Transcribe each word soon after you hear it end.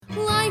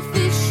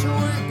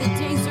The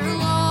days are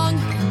long,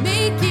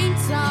 making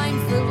time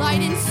for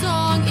light and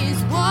song is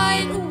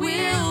what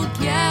will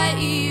get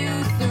you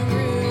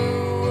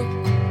through.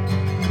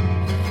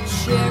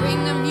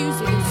 Sharing the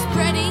music,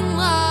 spreading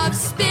love,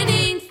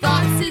 spinning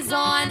thoughts is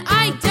on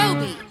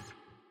Adobe.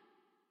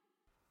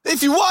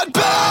 If you want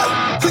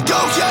bad, then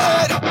go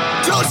get it.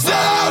 Don't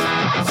stop.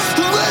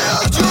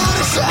 Little do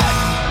the set.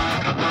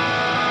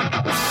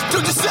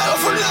 Don't just settle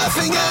for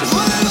nothing and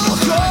little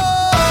go.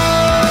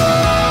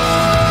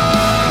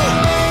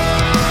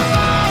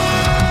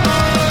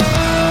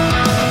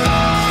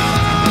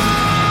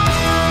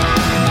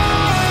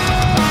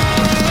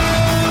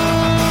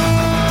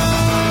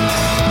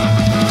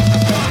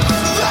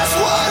 That's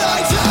what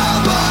I tell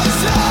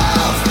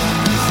myself.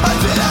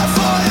 I've been out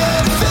for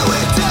it, filled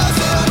with doubts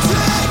and I'm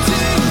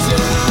drifting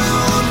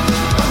down.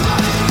 I'm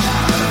running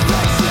out of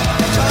patience,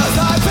 'cause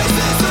I face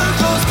these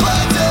circles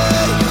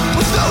plenty,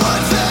 with no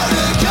one there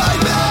to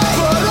guide me.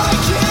 But I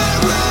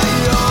carry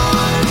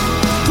on,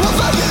 while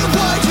black and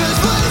white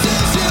just blends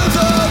into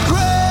the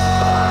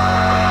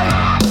gray.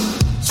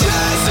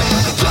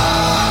 Chasing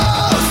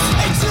ghosts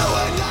into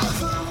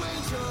another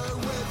winter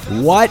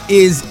with. What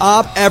is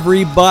up,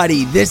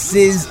 everybody? This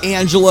is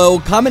Angelo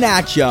coming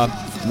at you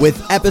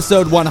with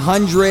episode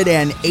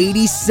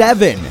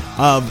 187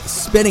 of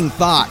Spinning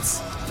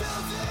Thoughts.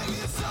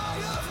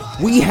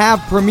 We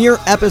have premiere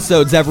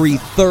episodes every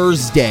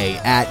Thursday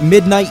at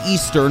midnight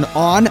Eastern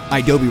on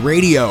Adobe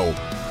Radio.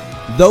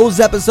 Those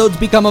episodes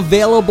become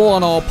available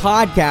on all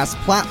podcast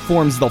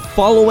platforms the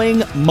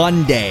following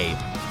Monday.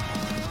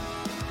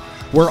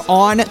 We're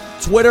on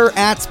Twitter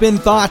at Spin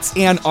Thoughts,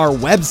 and our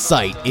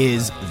website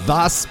is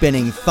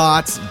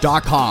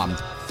thespinningthoughts.com.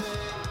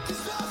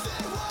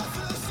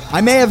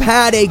 I may have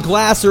had a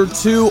glass or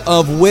two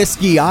of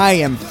whiskey. I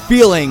am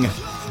feeling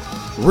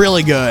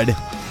really good,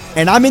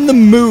 and I'm in the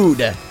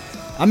mood.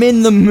 I'm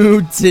in the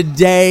mood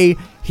today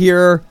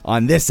here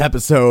on this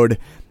episode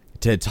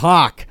to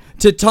talk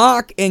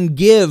and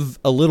give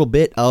a little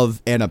bit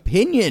of an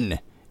opinion,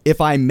 if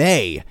I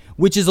may,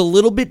 which is a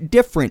little bit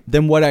different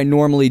than what I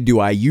normally do.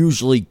 I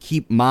usually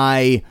keep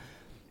my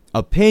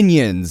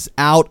opinions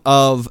out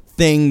of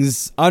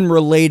things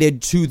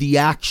unrelated to the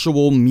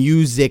actual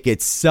music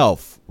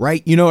itself,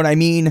 right? You know what I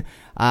mean?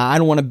 I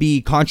don't want to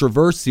be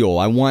controversial.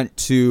 I want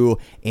to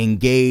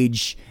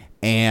engage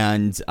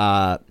and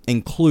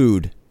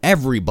include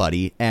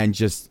everybody and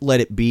just let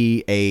it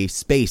be a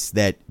space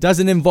that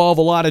doesn't involve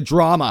a lot of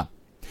drama.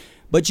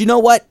 But you know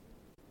what?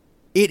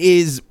 It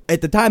is, at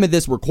the time of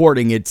this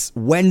recording, it's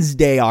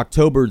Wednesday,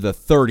 October the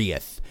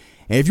 30th.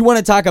 And if you want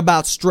to talk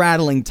about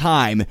straddling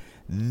time,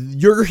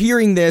 you're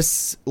hearing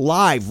this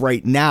live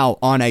right now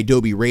on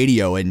Adobe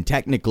Radio, and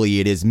technically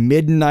it is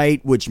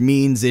midnight, which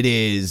means it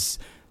is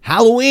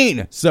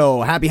Halloween.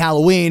 So happy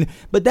Halloween.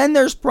 But then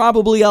there's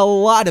probably a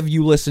lot of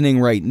you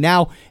listening right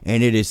now,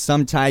 and it is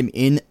sometime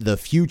in the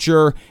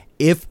future.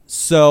 If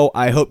so,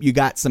 I hope you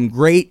got some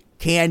great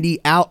candy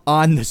out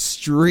on the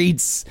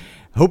streets.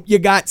 Hope you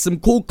got some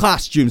cool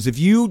costumes. If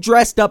you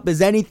dressed up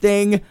as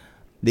anything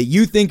that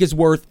you think is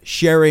worth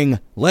sharing,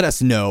 let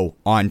us know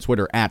on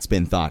Twitter at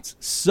Spin Thoughts.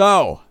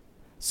 So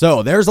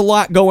there's a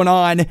lot going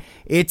on.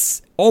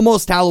 It's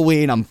almost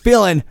Halloween. I'm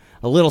feeling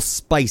a little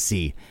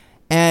spicy.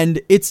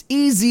 And it's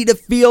easy to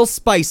feel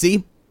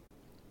spicy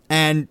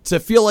and to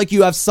feel like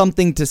you have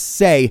something to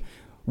say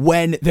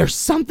when there's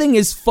something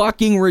as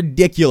fucking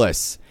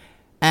ridiculous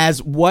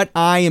as what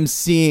I am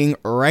seeing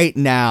right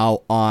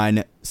now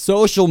on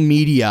social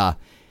media.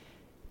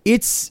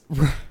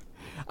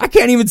 I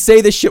can't even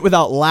say this shit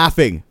without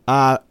laughing.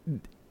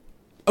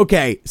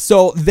 Okay,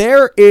 so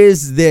there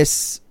is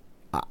this,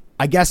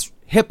 I guess,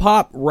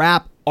 hip-hop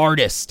rap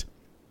artist.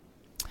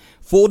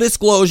 Full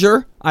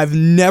disclosure, I've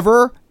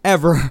never,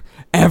 ever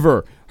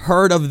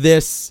heard of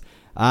this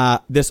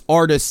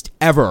artist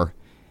ever.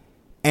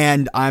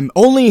 And I'm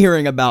only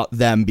hearing about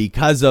them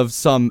because of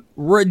some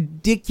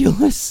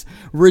ridiculous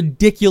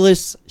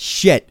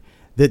shit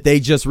that they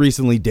just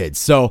recently did.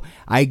 So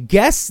I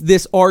guess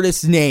this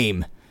artist's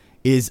name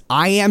is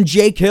I Am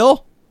Jake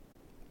Hill.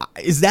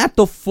 Is that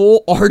the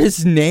full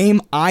artist's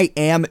name? I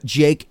Am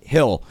Jake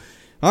Hill.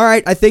 All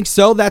right, I think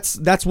so.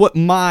 That's what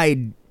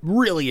my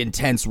really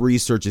intense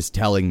research is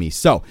telling me.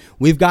 So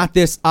we've got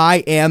this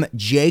I Am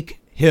Jake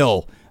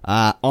Hill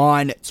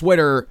on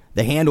Twitter.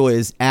 The handle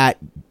is at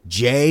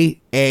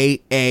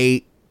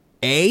JAAAKE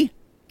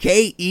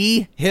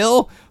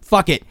Hill.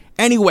 Fuck it.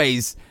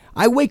 Anyways,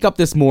 I wake up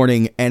this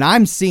morning and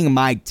I'm seeing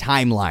my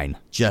timeline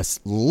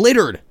just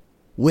littered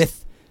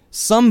with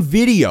some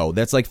video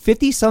that's like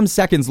 50 some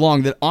seconds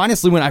long that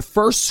honestly, when I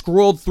first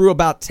scrolled through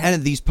about 10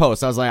 of these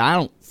posts, I was like, I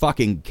don't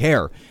fucking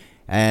care.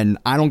 And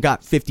I don't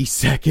got 50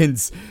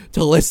 seconds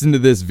to listen to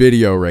this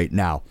video right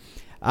now.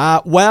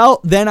 Well,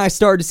 then I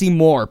started to see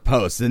more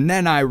posts, and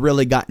then I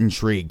really got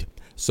intrigued.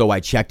 So I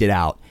checked it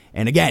out.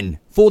 And again,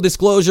 full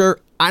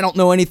disclosure, I don't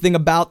know anything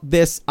about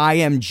this I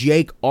Am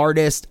Jake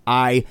artist.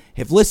 I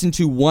have listened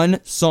to one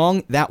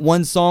song. That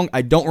one song,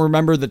 I don't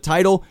remember the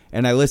title,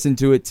 and I listened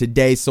to it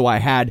today, so I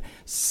had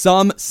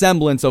some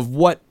semblance of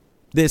what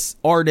this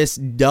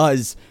artist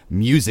does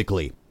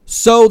musically.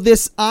 So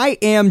this I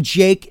Am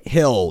Jake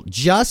Hill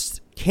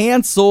just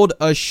canceled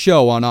a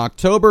show on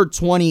October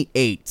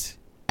 28th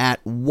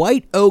at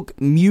White Oak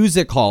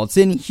Music Hall. It's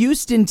in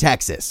Houston,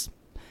 Texas.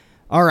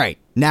 All right,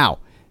 now,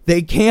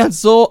 they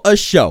cancel a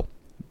show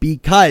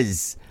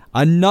because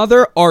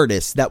another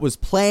artist that was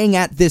playing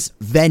at this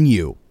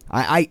venue,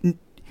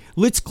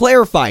 let's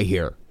clarify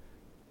here.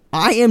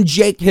 I Am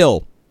Jake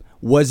Hill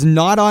was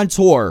not on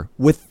tour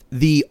with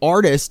the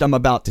artist I'm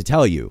about to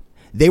tell you.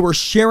 They were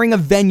sharing a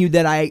venue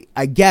that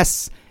I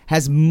guess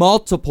has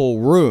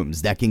multiple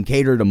rooms that can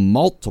cater to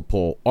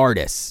multiple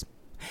artists.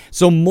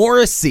 So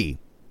Morrissey,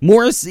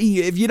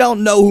 if you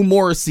don't know who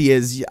Morrissey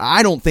is,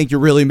 I don't think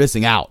you're really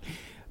missing out.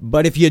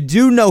 But if you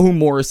do know who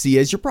Morrissey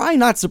is, you're probably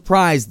not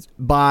surprised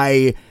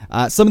by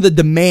some of the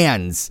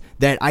demands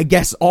that I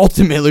guess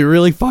ultimately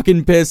really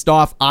fucking pissed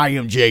off I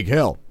Am Jake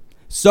Hill.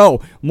 So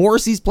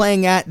Morrissey's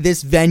playing at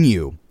this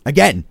venue,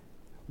 again,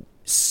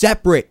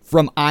 separate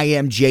from I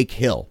Am Jake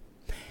Hill.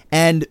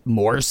 And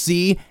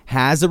Morrissey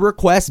has a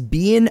request,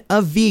 being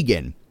a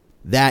vegan,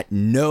 that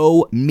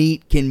no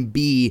meat can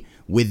be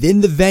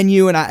within the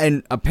venue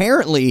and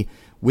apparently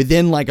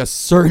within like a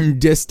certain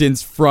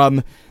distance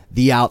from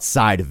the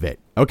outside of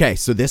it. Okay,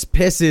 so this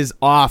pisses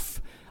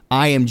off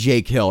I Am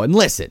Jake Hill. And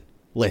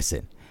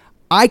listen,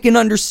 I can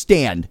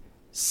understand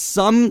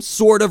some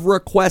sort of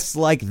requests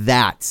like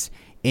that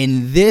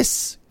in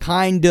this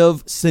kind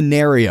of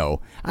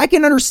scenario. I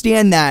can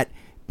understand that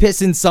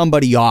pissing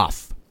somebody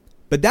off.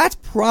 But that's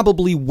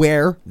probably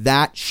where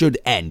that should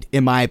end,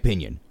 in my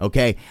opinion,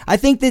 okay? I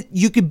think that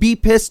you could be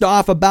pissed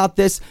off about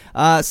this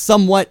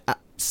somewhat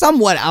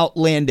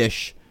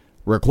outlandish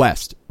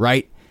request,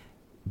 right?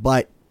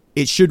 But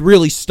it should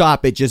really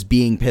stop at just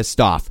being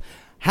pissed off.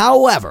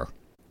 However,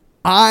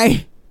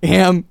 I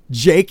Am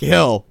Jake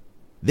Hill,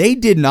 they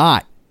did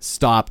not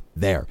stop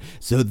there.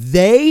 So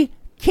they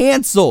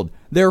canceled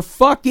their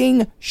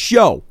fucking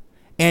show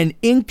and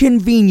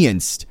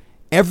inconvenienced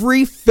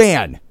every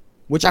fan,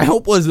 which I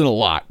hope wasn't a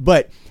lot.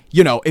 But,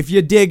 you know, if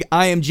you dig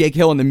I Am Jake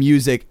Hill and the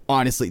music,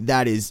 honestly,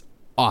 that is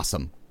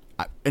awesome.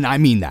 And I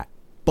mean that.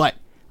 But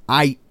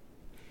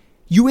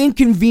you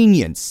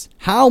inconvenience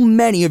how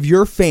many of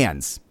your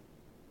fans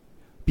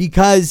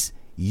because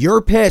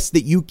you're pissed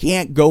that you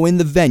can't go in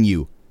the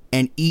venue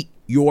and eat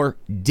your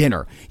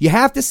dinner. You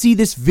have to see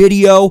this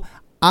video.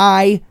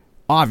 I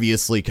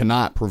obviously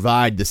cannot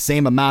provide the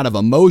same amount of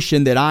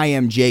emotion that I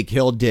Am Jake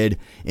Hill did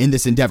in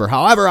this endeavor.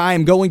 However, I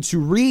am going to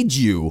read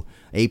you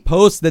a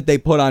post that they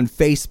put on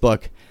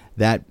Facebook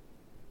that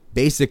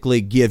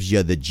basically gives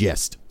you the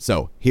gist.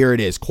 So here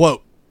it is,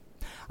 quote,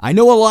 "I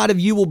know a lot of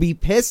you will be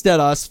pissed at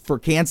us for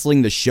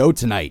canceling the show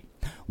tonight.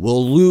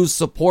 We'll lose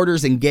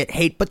supporters and get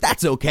hate, but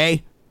that's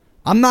okay.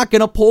 I'm not going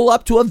to pull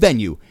up to a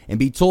venue and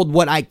be told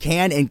what I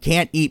can and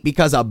can't eat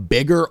because a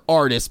bigger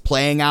artist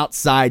playing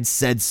outside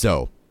said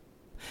so.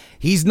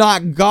 He's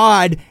not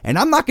God, and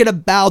I'm not going to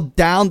bow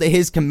down to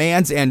his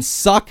commands and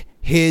suck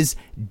his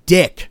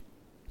dick.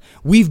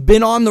 We've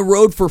been on the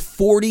road for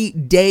 40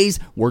 days.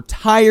 We're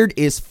tired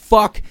as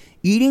fuck.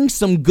 Eating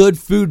some good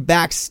food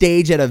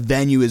backstage at a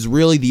venue is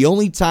really the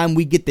only time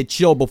we get to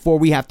chill before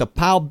we have to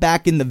pile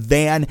back in the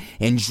van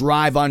and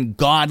drive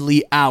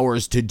ungodly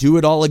hours to do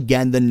it all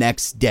again the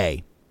next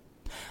day.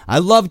 I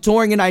love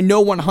touring and I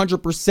know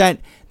 100%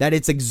 that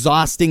it's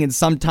exhausting and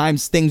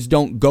sometimes things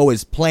don't go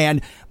as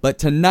planned, but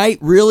tonight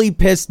really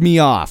pissed me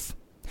off.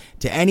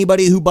 To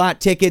anybody who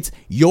bought tickets,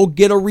 you'll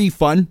get a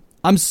refund.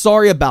 I'm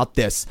sorry about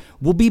this.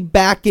 We'll be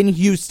back in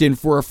Houston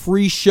for a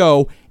free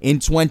show in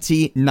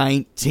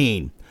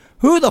 2019.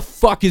 Who the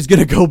fuck is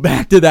going to go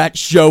back to that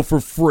show for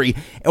free?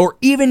 Or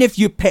even if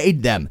you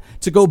paid them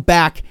to go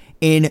back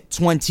in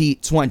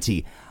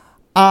 2020.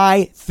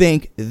 I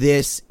think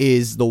this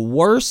is the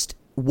worst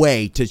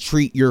way to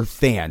treat your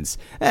fans.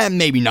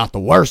 Maybe not the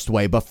worst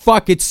way, but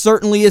fuck, it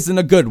certainly isn't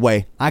a good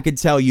way. I can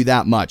tell you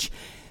that much.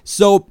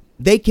 So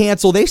they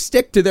cancel. They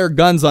stick to their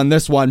guns on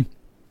this one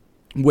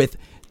with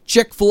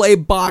Chick-fil-A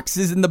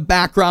boxes in the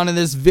background of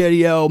this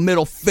video,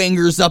 middle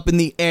fingers up in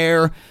the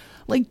air.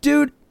 Like,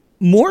 dude,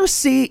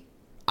 Morrissey,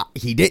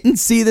 he didn't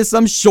see this,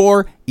 I'm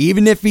sure.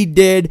 Even if he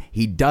did,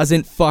 he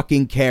doesn't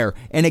fucking care.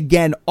 And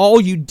again, all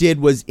you did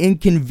was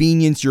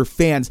inconvenience your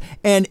fans.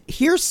 And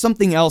here's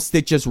something else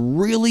that just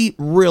really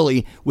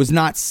was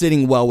not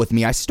sitting well with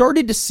me. I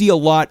started to see a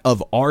lot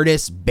of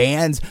artists,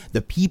 bands,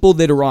 the people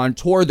that are on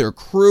tour, their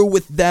crew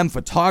with them,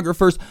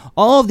 photographers,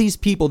 all of these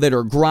people that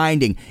are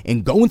grinding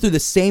and going through the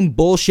same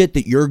bullshit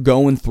that you're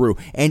going through.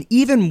 And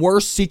even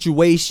worse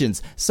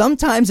situations.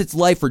 Sometimes it's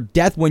life or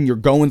death when you're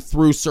going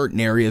through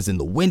certain areas in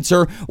the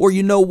winter, or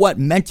you know what,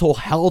 mental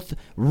health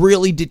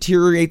really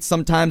deteriorates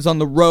sometimes on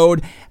the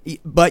road.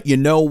 But you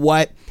know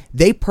what?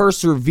 They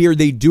persevere.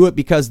 They do it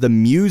because the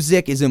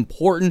music is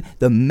important,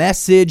 the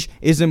message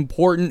is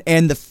important,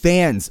 and the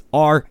fans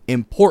are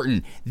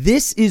important.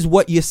 This is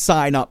what you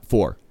sign up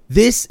for.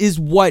 This is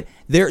what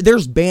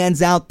there's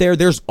bands out there,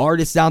 there's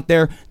artists out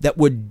there that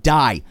would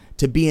die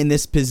to be in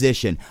this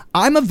position.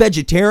 I'm a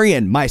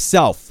vegetarian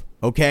myself,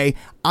 okay?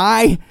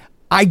 I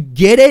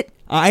get it.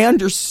 I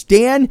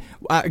understand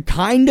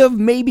kind of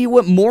maybe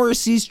what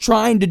Morrissey's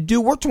trying to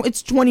do.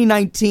 It's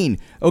 2019,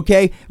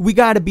 okay? We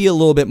got to be a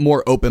little bit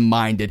more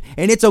open-minded,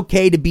 and it's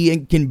okay to be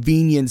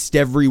inconvenienced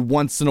every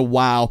once in a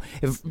while.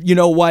 If you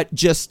know what,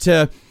 just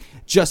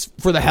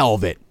for the hell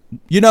of it.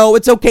 You know,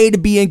 it's okay to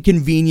be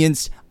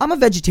inconvenienced. I'm a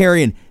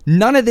vegetarian.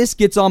 None of this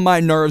gets on my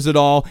nerves at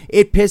all.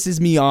 It pisses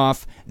me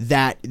off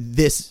that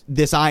this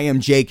I Am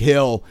Jake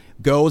Hill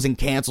goes and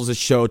cancels a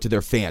show to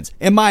their fans.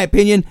 In my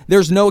opinion,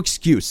 there's no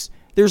excuse.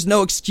 There's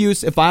no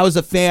excuse. If I was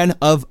a fan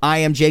of I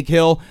Am Jake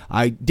Hill,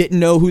 I didn't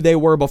know who they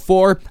were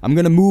before. I'm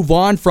going to move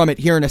on from it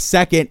here in a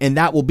second, and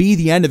that will be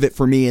the end of it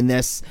for me in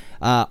this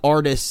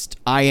artist,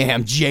 I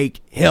Am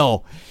Jake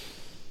Hill.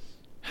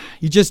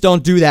 You just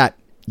don't do that.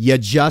 You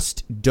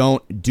just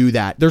don't do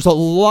that. There's a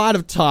lot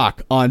of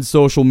talk on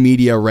social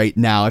media right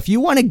now. If you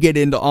want to get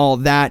into all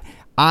that,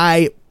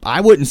 I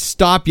wouldn't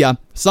stop you.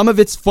 Some of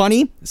it's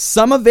funny.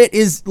 Some of it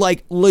is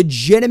like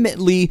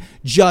legitimately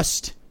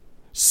just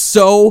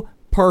so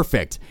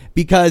perfect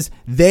because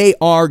they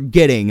are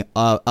getting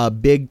a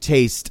big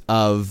taste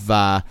of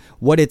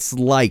what it's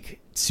like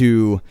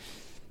to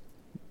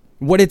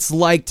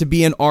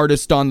be an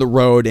artist on the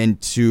road and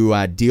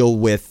to deal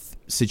with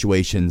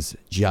situations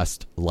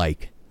just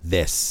like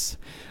this.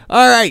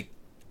 All right,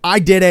 I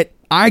did it.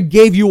 I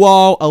gave you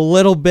all a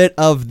little bit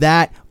of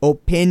that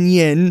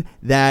opinion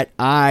that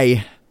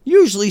I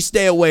usually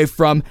stay away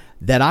from,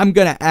 that I'm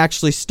going to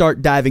actually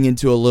start diving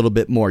into a little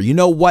bit more. You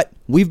know what?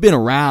 We've been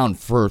around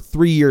for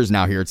 3 years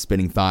now here at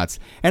Spinning Thoughts,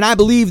 and I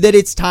believe that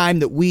it's time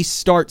that we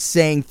start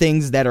saying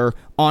things that are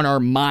on our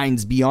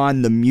minds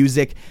beyond the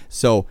music.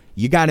 So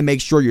you got to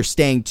make sure you're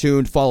staying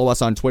tuned. Follow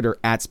us on Twitter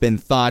at Spin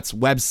Thoughts.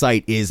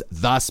 Website is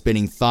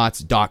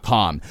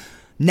thespinningthoughts.com.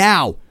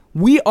 Now,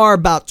 we are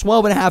about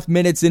 12 and a half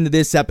minutes into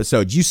this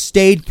episode. You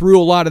stayed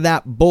through a lot of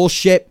that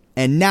bullshit,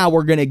 and now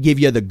we're going to give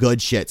you the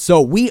good shit.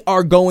 So we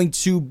are going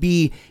to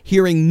be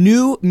hearing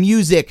new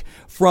music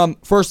from,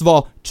 first of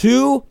all,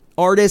 2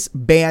 artists,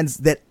 bands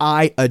that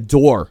I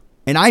adore.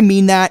 And I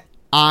mean that,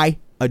 I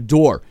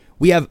adore.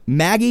 We have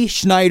Maggie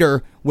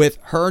Schneider with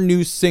her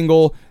new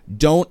single,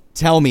 Don't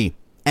Tell Me.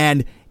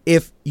 And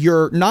if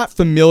you're not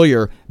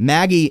familiar,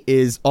 Maggie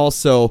is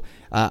also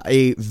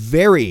a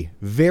very,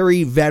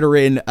 very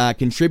veteran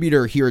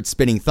contributor here at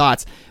Spinning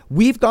Thoughts.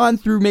 We've gone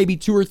through maybe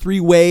 2 or 3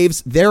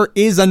 waves. There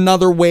is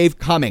another wave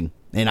coming,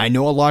 and I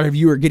know a lot of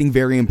you are getting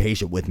very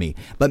impatient with me,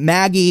 but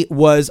Maggie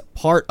was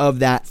part of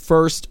that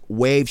first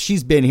wave.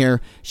 She's been here.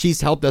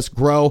 She's helped us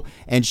grow,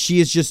 and she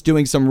is just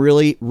doing some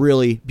really,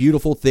 really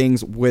beautiful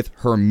things with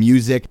her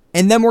music.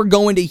 And then we're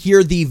going to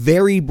hear the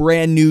very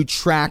brand new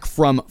track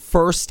from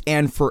First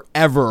and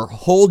Forever,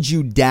 Hold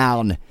You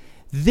Down.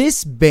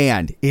 This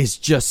band is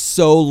just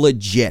so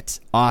legit,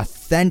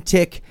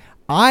 authentic.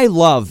 I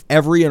love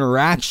every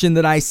interaction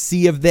that I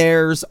see of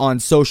theirs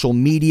on social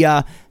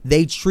media.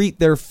 They treat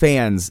their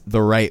fans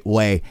the right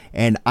way,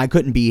 and I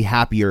couldn't be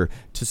happier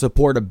to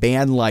support a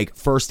band like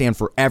First and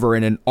Forever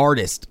and an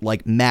artist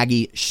like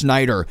Maggie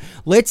Schneider.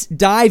 Let's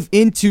dive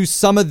into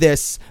some of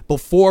this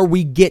before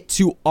we get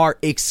to our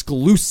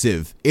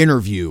exclusive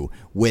interview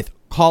with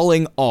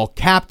Calling All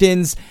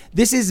Captains.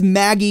 This is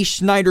Maggie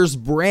Schneider's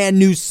brand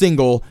new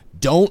single,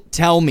 Don't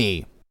Tell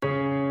Me.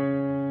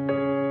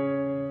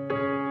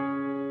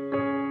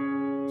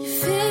 You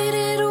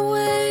faded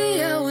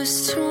away, I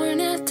was torn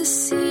at the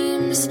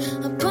seams,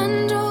 a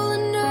bundle of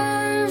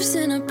nerves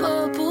and a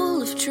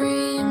bubble of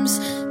dreams,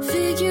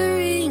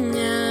 figuring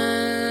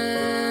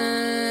out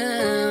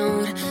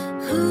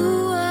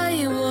who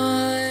I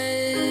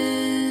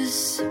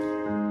was.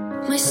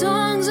 My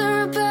songs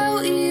are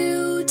about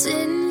you,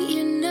 didn't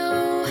you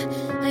know?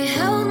 I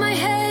held my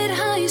head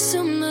high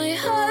so my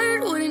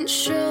heart wouldn't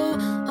show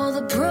all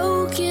the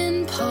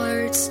broken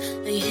parts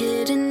I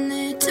hid in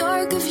the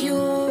dark of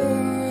your room.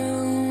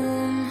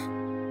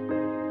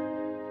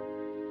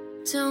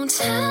 Don't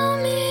tell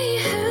me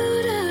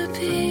who to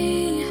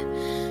be.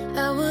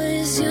 I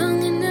was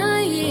young and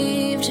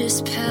naive,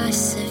 just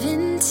past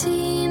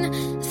 17.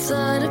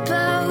 Thought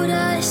about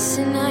us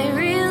and I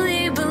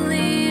really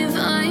believe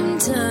I'm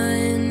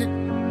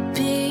done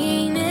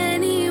being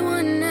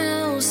anyone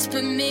else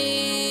but me.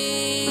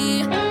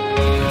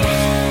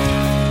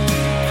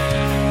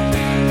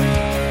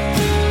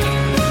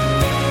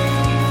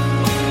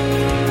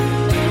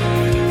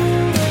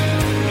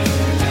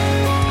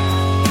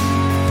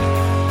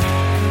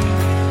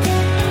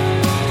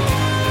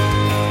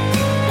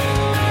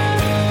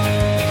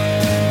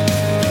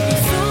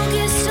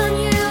 Focused on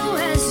you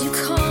as you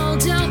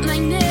called out my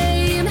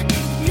name.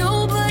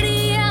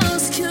 Nobody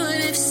else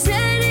could have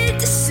said it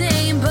the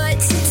same, but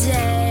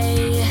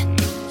today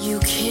you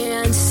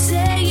can't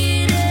say it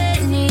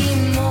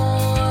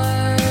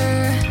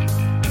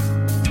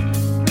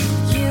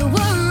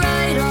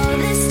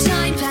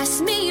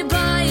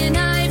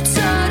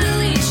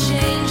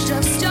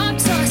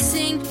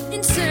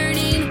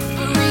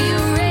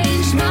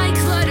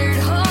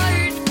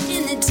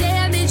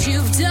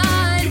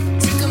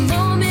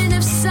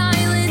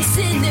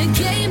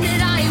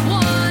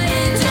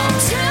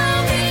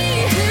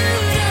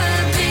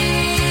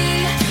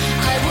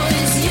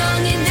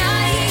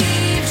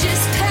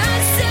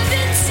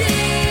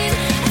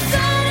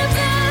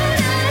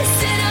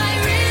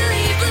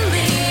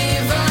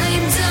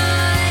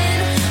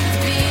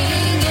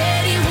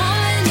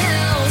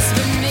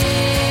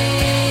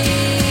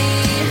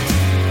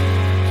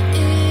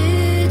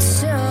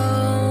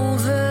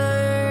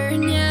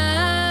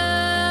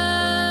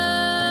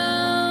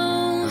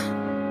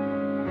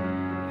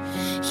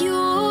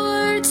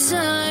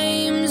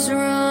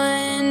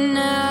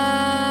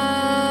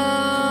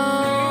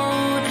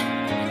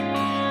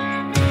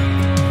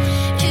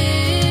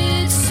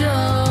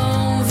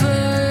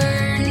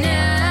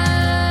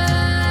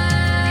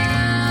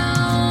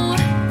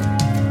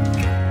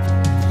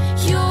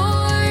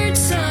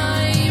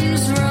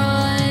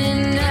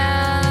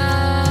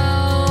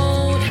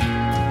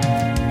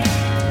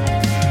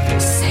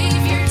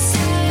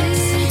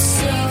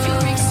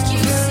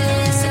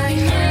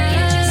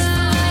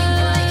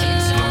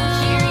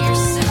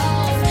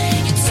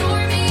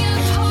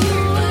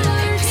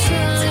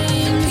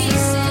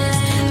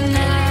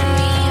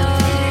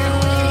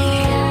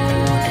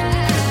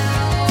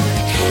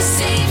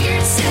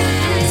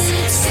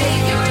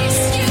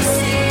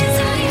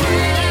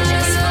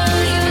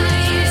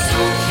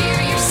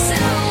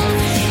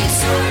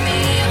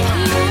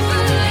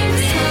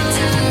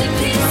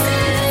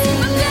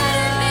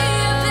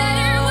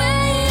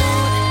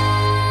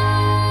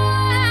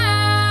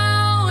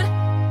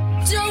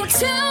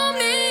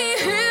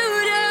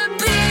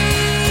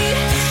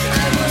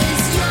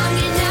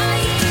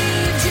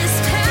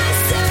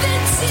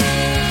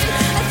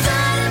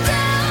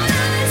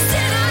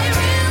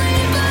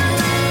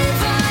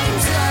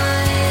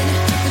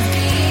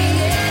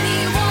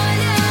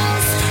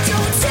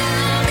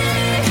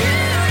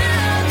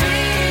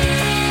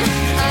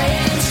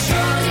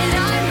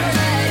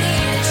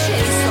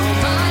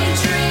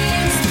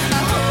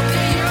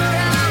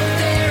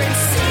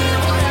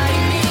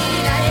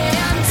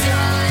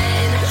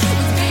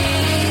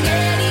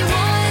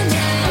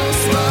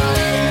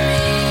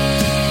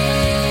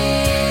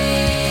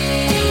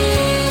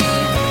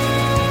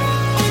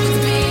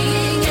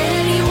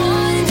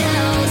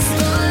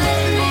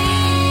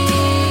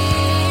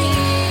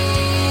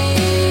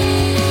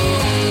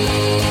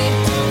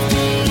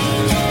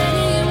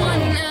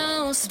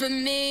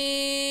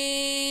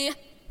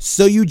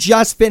So you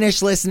just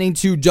finished listening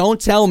to Don't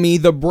Tell Me,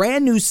 the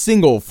brand new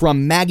single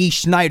from Maggie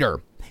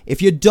Schneider.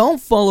 If you don't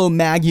follow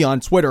Maggie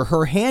on Twitter,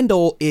 her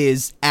handle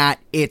is at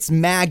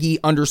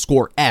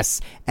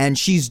itsMaggie_S, and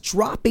she's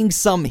dropping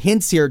some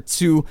hints here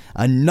to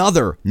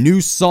another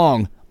new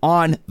song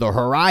on the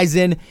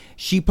horizon.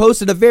 She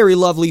posted a very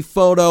lovely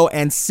photo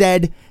and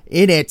said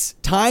in it,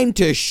 time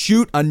to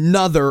shoot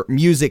another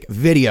music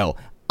video.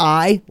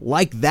 I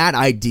like that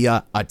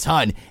idea a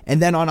ton.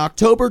 And then on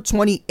October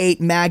 28,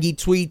 Maggie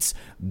tweets,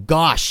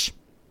 gosh,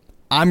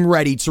 I'm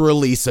ready to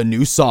release a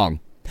new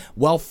song.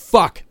 Well,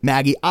 fuck,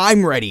 Maggie,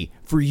 I'm ready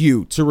for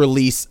you to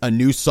release a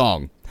new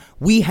song.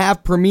 We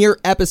have premiere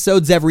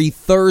episodes every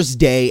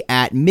Thursday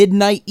at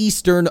midnight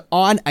Eastern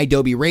on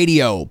Adobe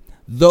Radio.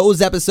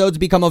 Those episodes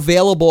become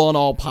available on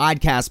all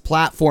podcast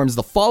platforms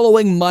the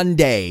following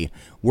Monday.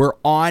 We're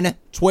on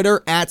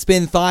Twitter at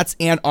Spin Thoughts,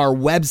 and our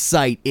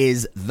website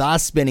is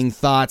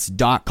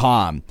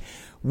thespinningthoughts.com.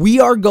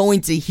 We are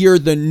going to hear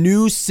the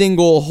new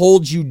single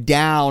Hold You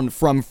Down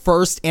from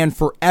First and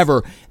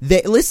Forever.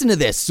 Listen to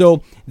this.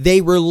 So they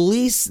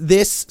released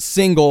this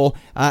single.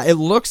 It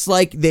looks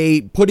like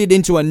they put it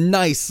into a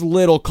nice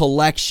little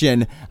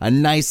collection, a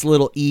nice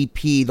little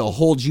EP, the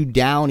Hold You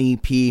Down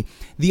EP.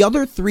 The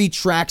other 3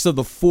 tracks of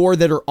the 4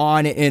 that are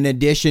on it, in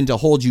addition to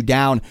Hold You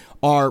Down,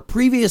 are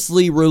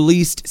previously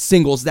released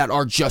singles that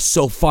are just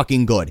so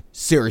fucking good.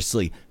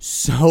 Seriously,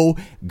 so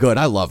good.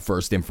 I love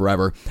First and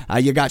Forever.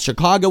 You got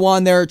Chicago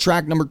on there,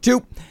 track number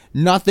 2,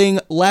 Nothing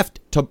Left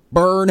to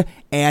Burn,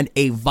 and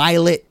A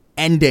Violet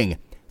Ending.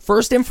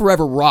 First and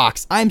Forever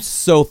rocks. I'm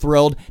so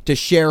thrilled to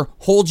share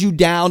Hold You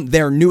Down,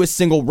 their newest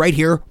single, right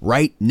here,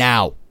 right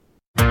now.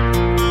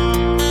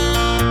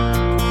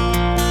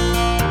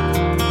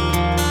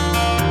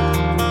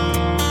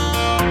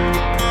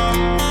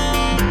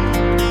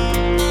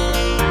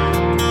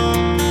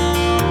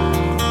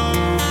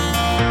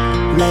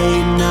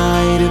 Late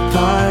night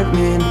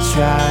apartment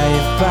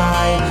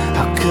drive-by.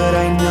 How could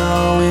I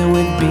know it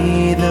would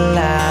be the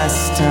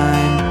last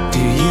time? Do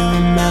you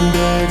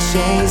remember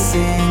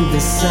chasing the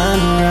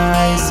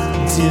sunrise?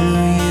 Do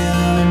you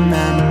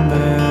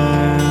remember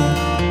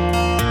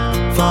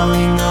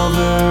falling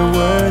over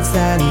words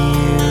that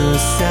you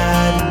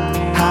said?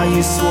 How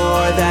you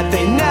swore that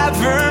they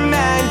never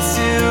meant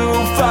to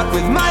fuck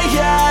with my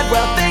head?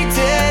 Well, they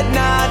did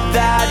not,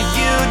 that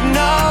you'd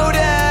notice.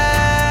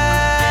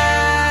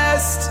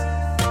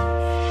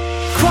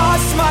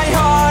 Cross my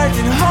heart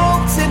and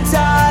hope to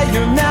die.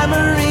 Your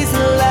memories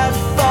left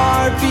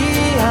far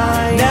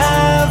behind.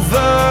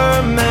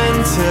 Never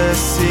meant to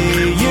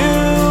see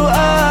you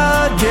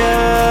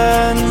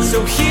again.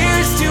 So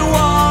here's to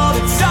all the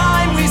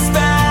time we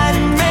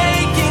spent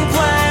making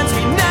plans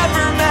we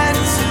never meant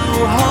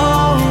to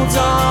hold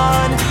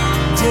on.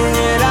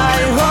 Did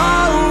I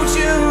hold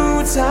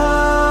you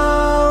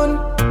down?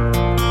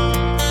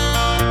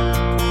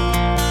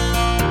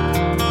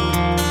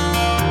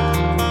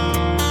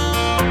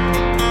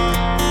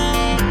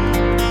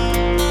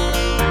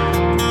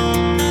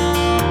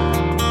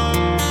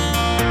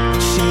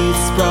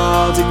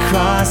 Sprawled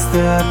across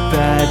the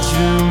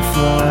bedroom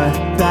floor,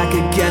 back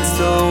against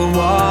the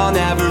wall,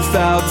 never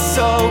felt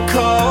so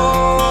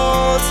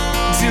cold.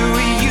 Do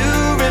you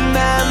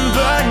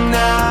remember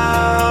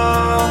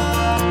now?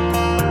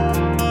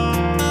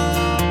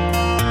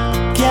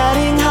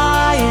 Getting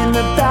high in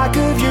the back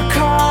of your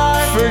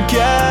car,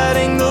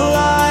 forgetting the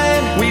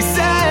line. We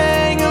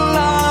sang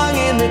along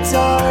in the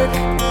dark,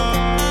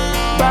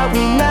 but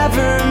we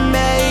never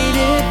made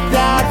it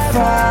that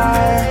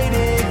far.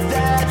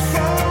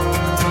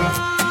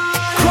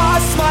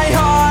 My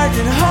heart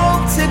and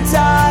hope to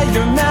die.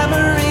 Your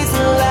memories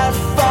left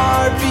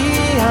far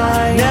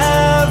behind.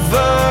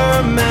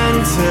 Never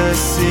meant to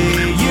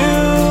see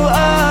you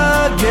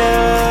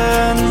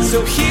again.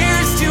 So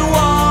here's to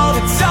all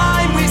the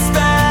time we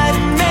spent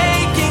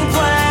making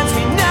plans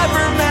we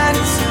never meant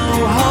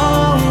to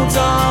hold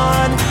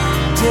on.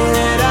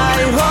 Did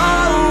I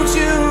hold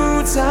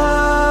you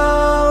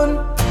down?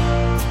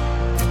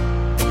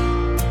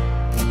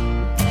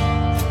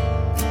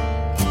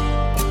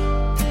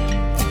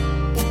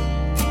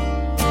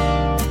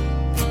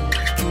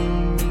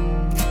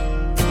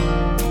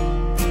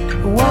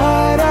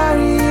 What are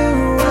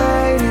you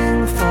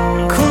waiting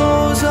for?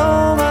 Close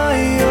all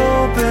my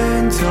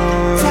open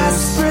doors.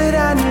 Desperate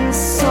and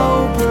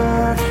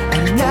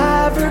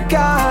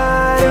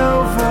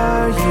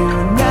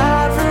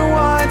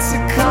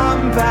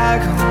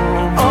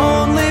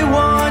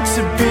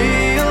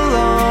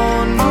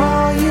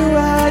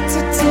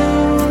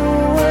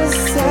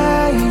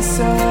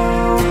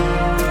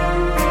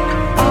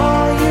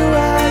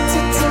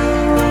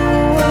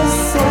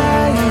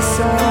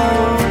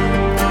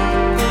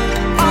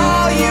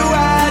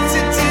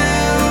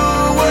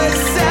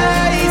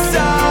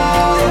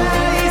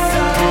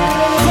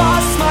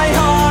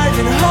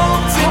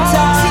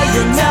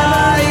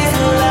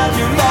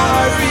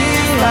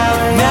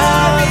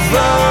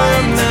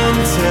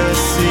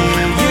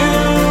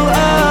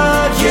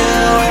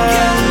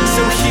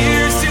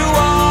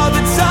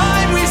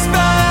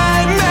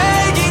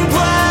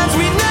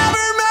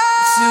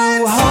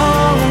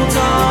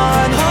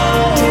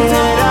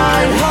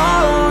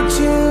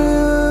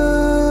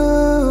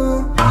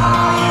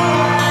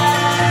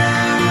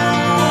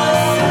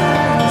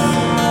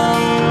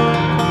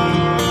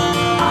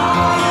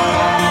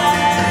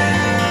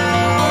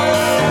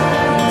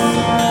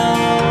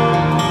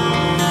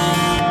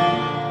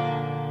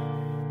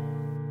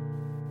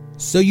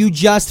So you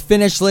just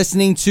finished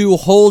listening to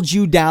Hold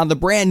You Down, the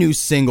brand new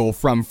single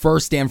from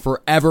First and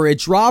Forever. It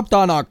dropped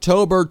on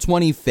October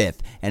 25th.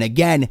 And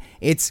again,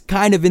 it's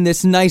kind of in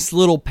this nice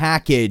little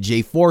package,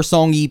 a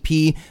 4-song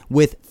EP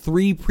with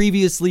 3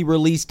 previously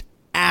released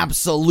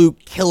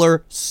absolute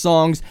killer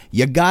songs.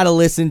 You gotta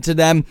listen to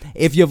them.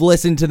 If you've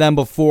listened to them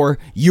before,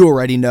 you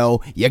already know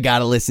you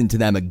gotta listen to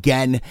them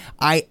again.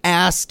 I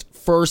asked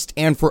First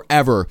and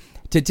Forever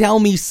to tell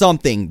me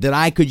something that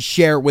I could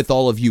share with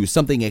all of you,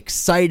 something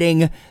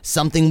exciting,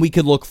 something we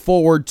could look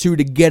forward to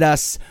get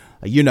us,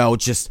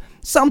 just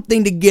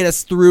something to get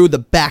us through the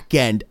back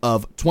end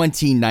of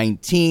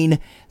 2019,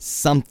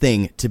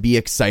 something to be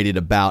excited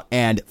about.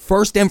 And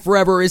First and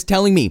Forever is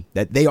telling me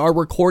that they are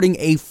recording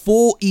a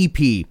full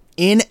EP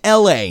in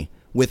LA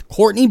with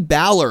Courtney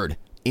Ballard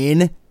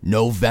in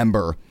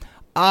November.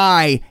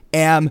 I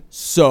am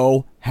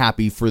so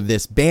happy for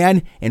this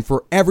band and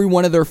for every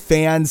one of their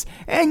fans.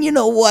 And you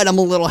know what? I'm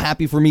a little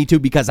happy for me too,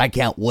 because I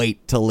can't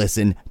wait to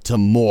listen to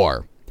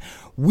more.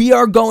 We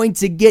are going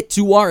to get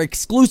to our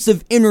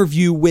exclusive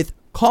interview with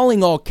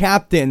Calling All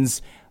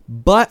Captains.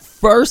 But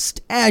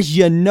first, as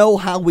you know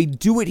how we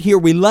do it here,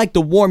 we like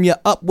to warm you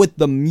up with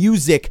the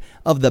music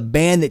of the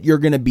band that you're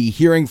going to be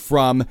hearing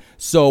from.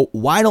 So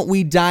why don't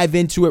we dive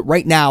into it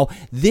right now?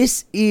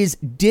 This is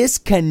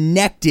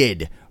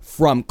Disconnected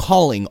from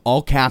Calling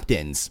All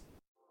Captains.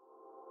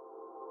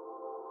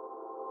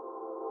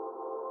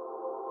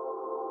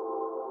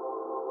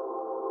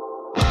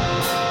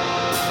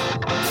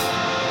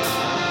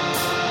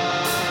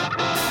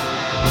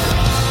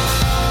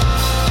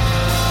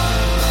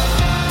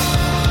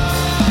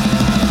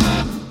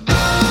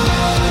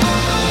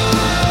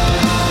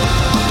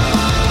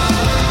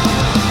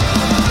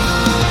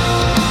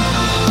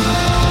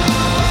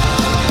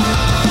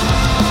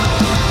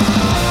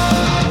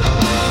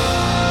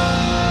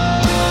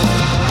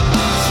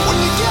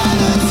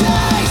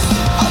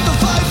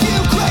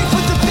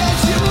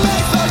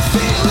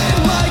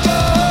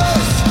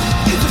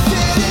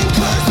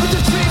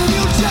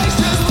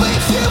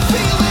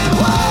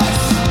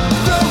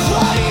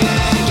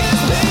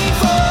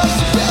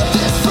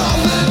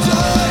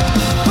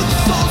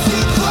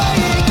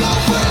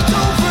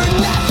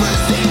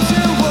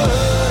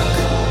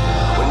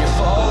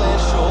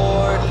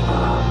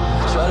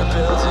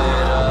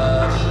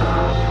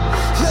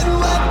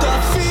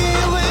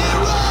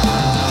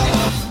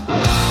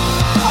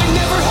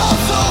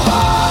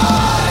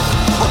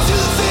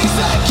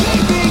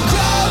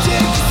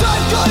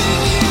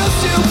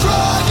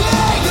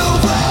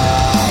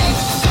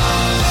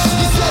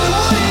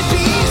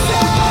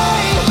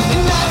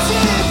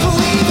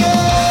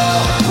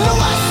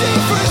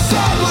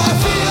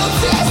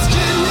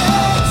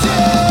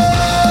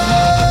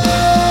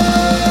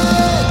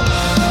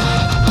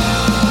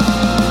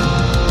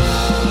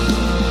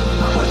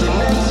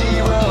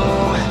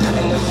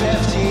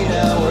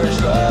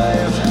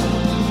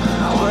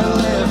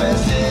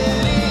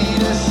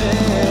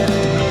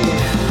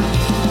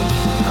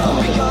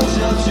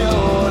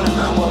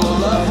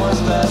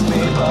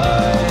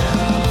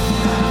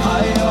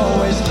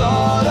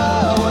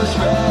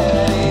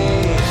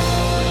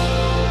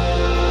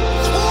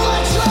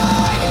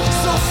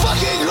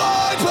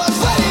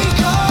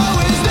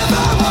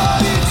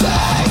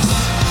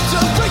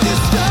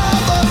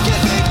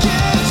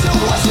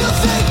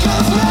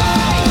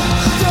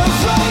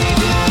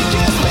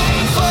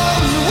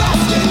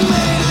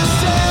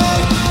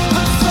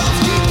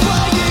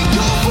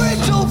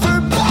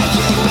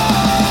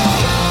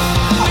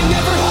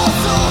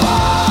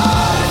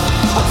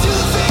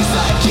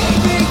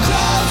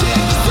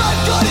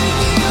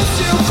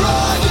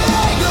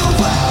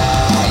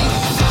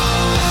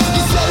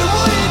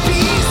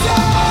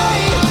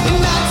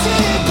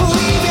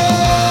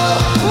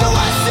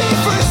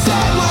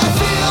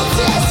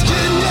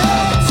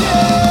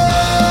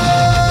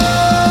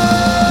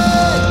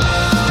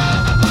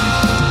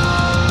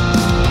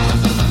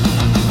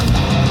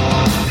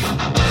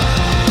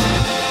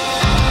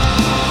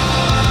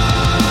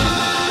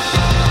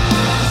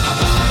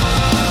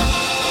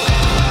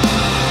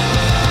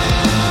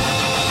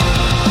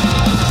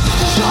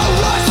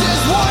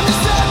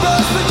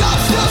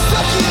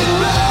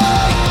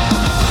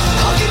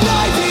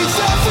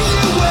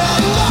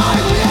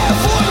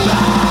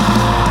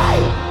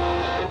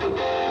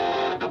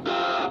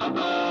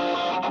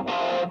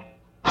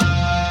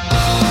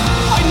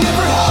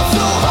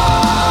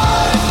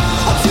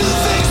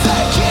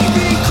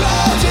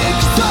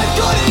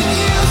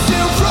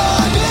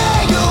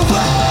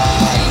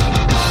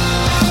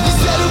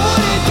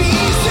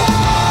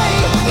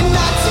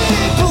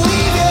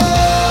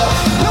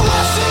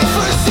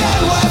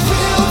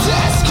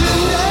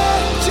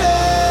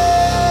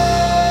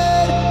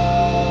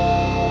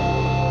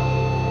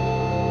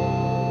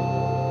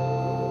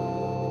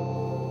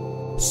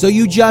 So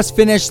you just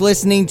finished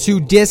listening to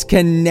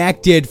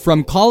Disconnected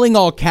from Calling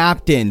All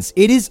Captains.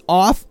 It is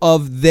off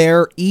of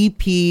their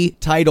EP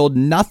titled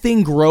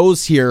Nothing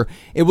Grows Here.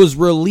 It was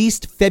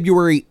released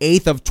February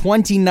 8th of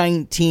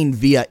 2019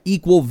 via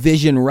Equal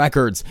Vision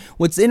Records.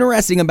 What's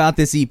interesting about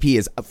this EP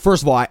is,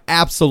 first of all, I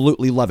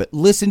absolutely love it.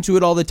 Listen to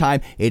it all the time.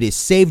 It is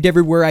saved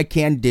everywhere I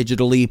can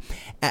digitally.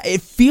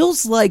 It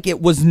feels like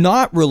it was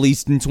not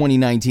released in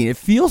 2019. It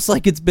feels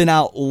like it's been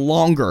out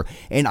longer.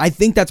 And I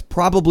think that's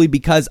probably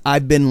because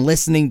I've been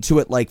listening to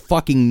it like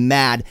fucking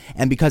mad,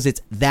 and because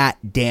it's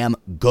that damn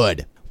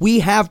good. We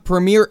have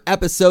premiere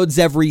episodes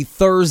every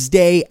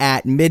Thursday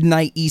at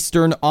midnight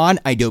Eastern on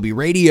Adobe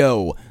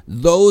Radio.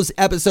 Those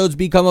episodes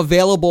become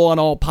available on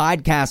all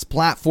podcast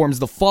platforms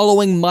the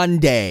following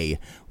Monday.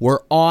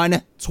 We're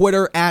on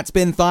Twitter at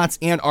Spin Thoughts,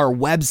 and our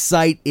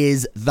website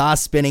is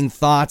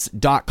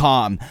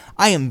thespinningthoughts.com.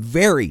 I am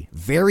very,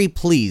 very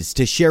pleased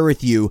to share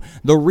with you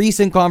the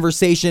recent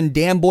conversation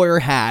Dan Boyer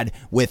had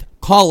with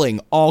Calling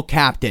All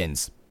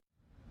Captains.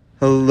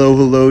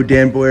 Hello,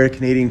 Dan Boyer,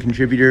 Canadian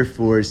contributor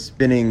for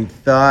Spinning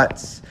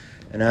Thoughts,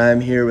 and I'm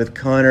here with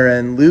Connor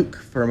and Luke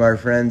from our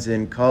friends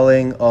in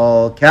Calling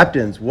All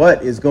Captains.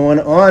 What is going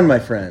on, my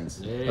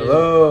friends? Hey,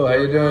 hello, how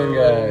you doing,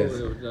 guys?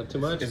 Not too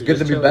much. It's good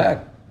to be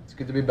back. It's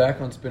good to be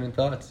back on Spinning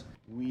Thoughts.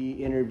 We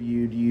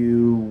interviewed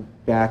you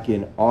back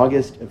in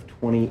August of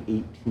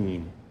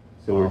 2018,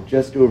 so we're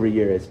just over a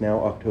year. It's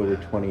now October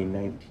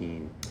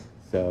 2019.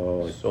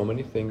 So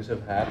many things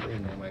have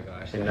happened. Oh my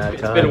gosh. In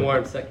It's that been time. a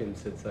warm second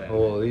since I...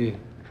 Holy.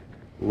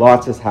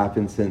 Lots has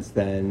happened since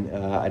then.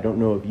 I don't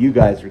know if you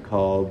guys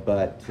recall,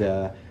 but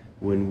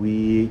when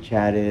we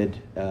chatted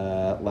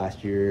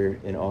last year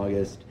in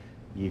August,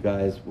 you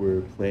guys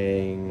were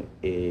playing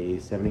a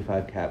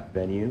 75 cap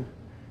venue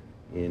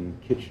in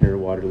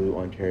Kitchener-Waterloo,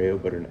 Ontario,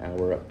 but an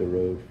hour up the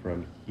road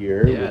from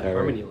here. Yeah, with our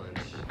Harmony Lunch.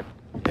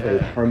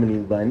 Harmony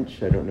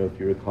Lunch. I don't know if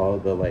you recall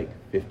the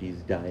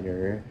 50s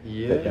diner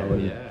that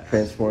then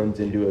transforms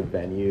into a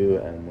venue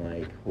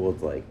and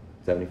holds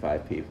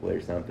 75 people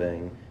or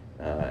something.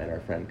 And our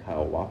friend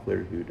Kyle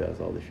Waffler, who does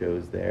all the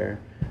shows there.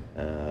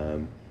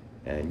 And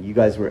you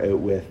guys were out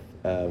with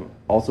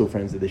also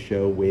friends of the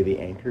show, Weigh the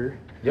Anchor.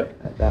 Yep.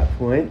 At that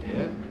point.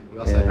 Yeah.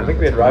 I think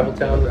we had Rival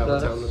Town with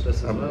us. With us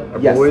as well. Our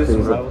Yes, boys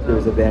there from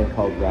was a band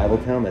called Rival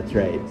Town. That's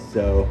right.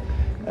 So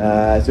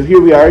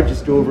here we are,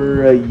 just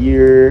over a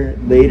year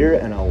later,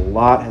 and a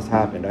lot has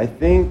happened. I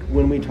think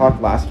when we talked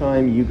last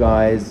time, you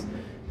guys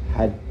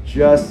had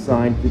just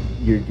signed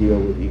your deal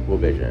with Equal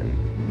Vision.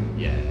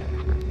 Yeah.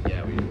 I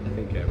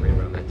think right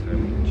around that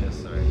time we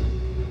just signed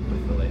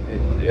with the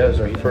label. Yeah, it was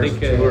our first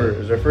tour. It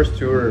was our first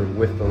tour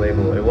with the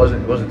label. It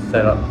wasn't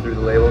set up through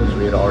the label because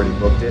we had already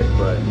booked it,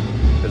 but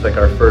it was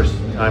our first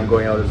time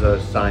going out as a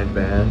signed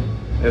band.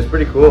 And it was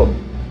pretty cool.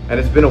 And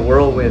it's been a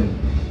whirlwind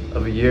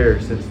of a year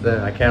since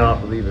then. I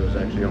cannot believe it was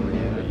actually only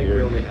a I think year.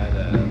 we only had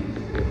put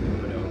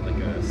out a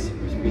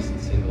recent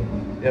single.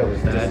 Yeah, it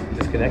was that.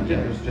 Disconnected.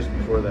 It was just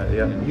before that,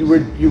 yeah. You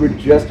were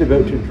just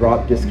about to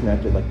drop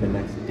Disconnected the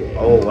next day.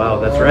 Oh,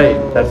 wow, that's right.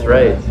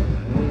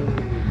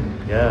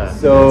 Yeah.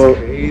 So That's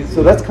crazy.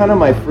 so that's kind of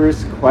my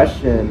first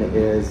question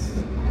is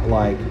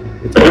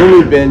it's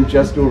only been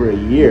just over a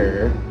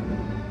year,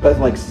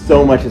 but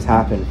so much has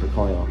happened for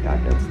Calling All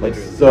Captains.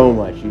 So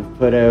much. You've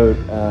put out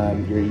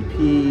your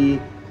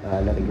EP,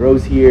 Nothing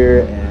Grows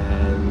Here,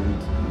 and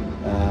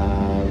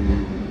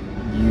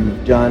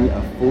you've done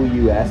a full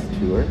US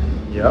tour.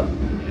 Yep.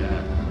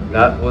 Yeah.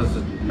 That was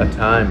a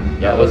time.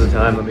 That was a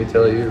time, let me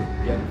tell you.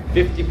 Yeah.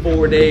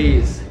 54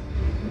 days. I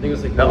think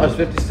it was That was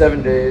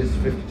 57 days,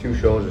 52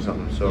 shows or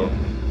something. So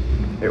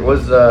it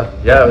was,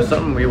 it was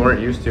something we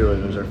weren't used to.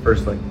 It was our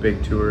first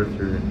big tour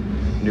through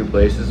new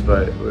places,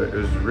 but it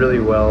was really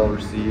well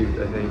received,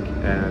 I think,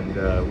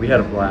 and we had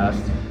a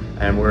blast.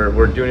 And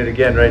we're doing it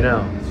again right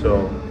now.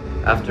 So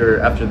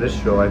after this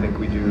show, I think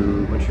we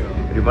do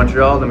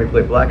Montreal, then we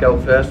play Blackout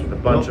Fest with a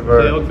bunch of our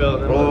Oakville,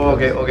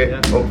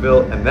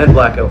 Oakville, and then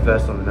Blackout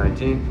Fest on the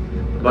 19th.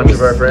 A bunch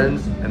of our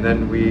friends, and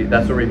then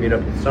that's where we meet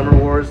up with Summer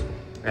Wars,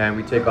 and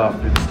we take off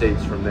through the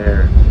States from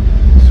there.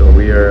 So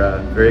we are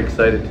very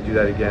excited to do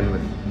that again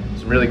with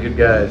some really good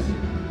guys.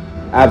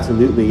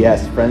 Absolutely,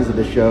 yes. Friends of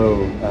the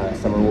show,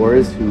 Summer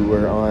Wars, who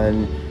were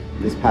on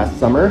this past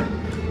summer.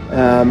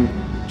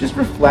 Just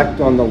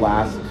reflect on the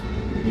last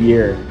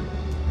year.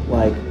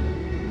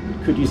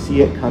 Could you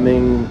see it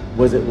coming?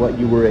 Was it what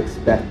you were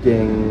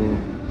expecting?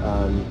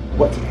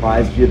 What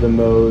surprised you the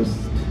most?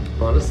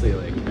 Honestly,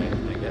 I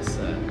guess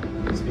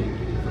speaking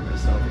for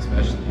myself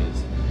especially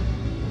is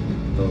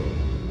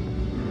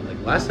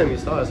last time you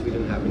saw us, we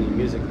didn't have any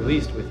music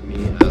released with me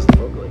as the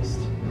vocalist,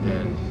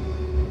 and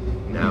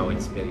now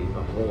it's been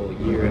a whole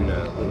year and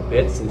a little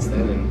bit since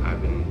then, and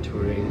I've been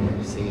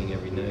touring, singing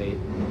every night,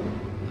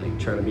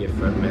 trying to be a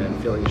front man,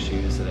 filling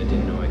shoes that I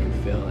didn't know I could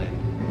fill,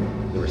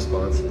 and the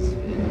response has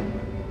been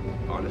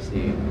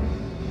honestly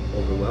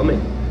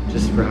overwhelming,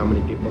 just for how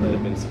many people that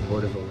have been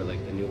supportive over the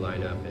new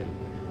lineup, and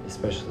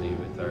especially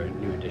with our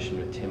new addition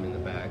with Tim in the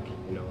back.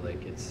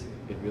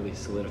 It really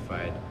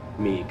solidified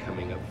me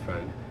coming up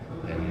front,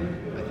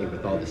 and I think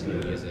with all this new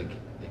music,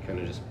 kind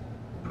of just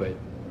put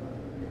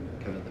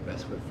kind of the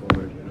best foot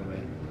forward in a way.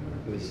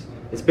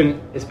 It's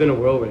been a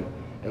whirlwind,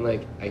 and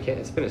like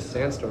it's been a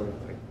sandstorm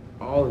of like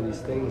all of these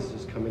things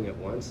just coming at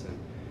once, and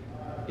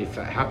it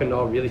happened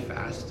all really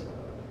fast,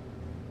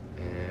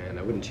 and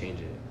I wouldn't change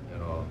it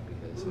at all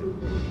because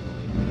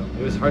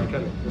it was hard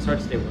to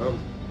stay warm.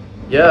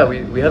 Yeah,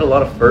 we had a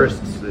lot of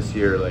firsts this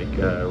year. Like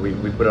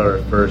we put out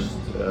our first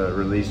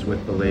release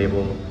with the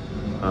label.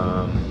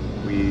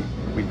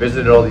 We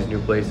visited all these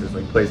new places,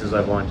 like places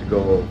I've wanted to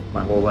go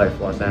my whole life: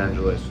 Los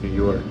Angeles, New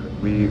York.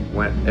 We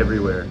went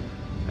everywhere,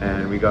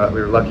 and we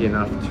were lucky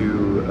enough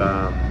to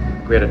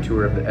we had a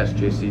tour of the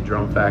SJC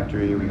Drum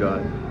Factory. We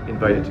got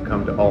invited to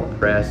come to Alt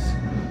Press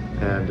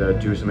and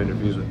do some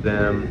interviews with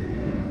them.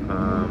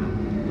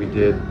 We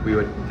did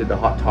the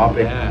Hot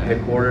Topic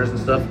headquarters and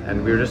stuff,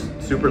 and we were just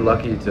super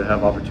lucky to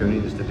have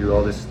opportunities to do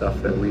all this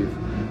stuff that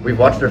we've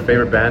watched our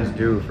favorite bands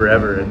do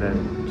forever, and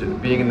then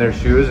being in their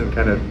shoes and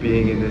kind of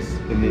being in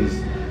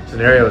these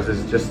scenarios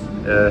is just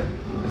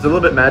it's a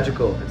little bit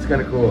magical. It's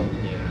kind of cool.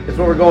 Yeah. It's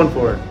what we're going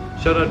for.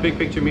 Shout out Big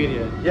Picture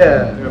Media.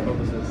 Yeah. They're our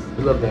publicists.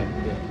 We love them.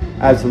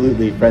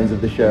 Absolutely, friends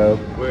of the show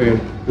Word.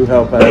 who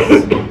help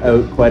us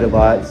out quite a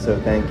lot. So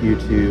thank you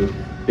to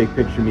Big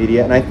Picture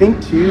Media. And I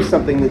think too,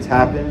 something that's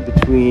happened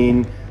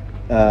between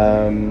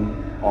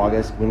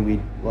August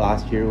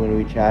last year when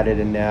we chatted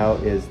and now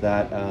is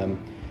that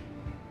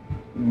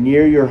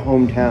near your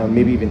hometown,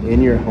 maybe even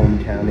in your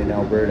hometown in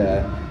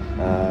Alberta,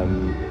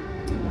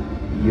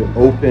 you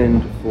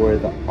opened for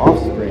the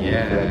Offspring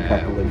for a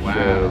couple of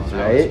shows,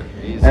 right?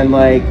 And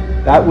like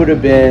that would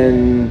have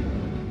been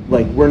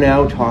like, we're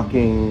now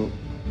talking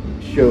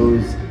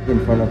shows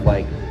in front of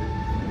like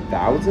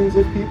thousands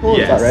of people.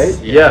 Is that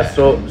right? Yeah.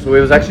 So it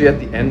was actually at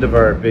the end of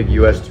our big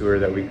US tour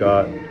that we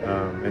got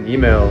an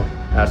email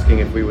asking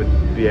if we would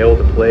be able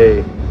to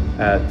play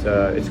at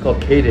it's called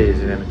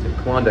K-Days in Edmonton,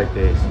 Klondike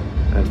Days.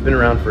 And it's been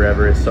around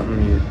forever. It's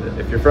something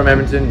if you're from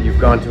Edmonton, you've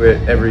gone to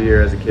it every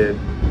year as a kid.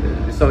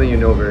 It's something you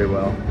know very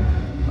well.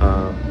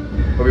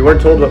 But we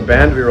weren't told what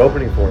band we were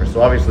opening for,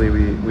 so obviously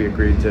we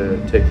agreed to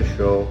take the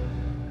show.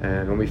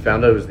 And when we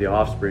found out it was the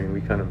Offspring,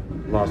 we kind of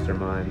lost our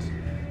minds.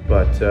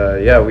 But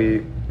yeah,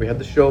 we had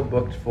the show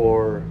booked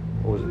for,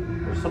 what was it?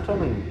 It was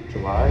sometime in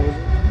July, was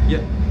it?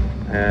 Yeah.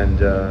 And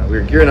we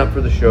were gearing up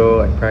for the show,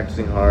 like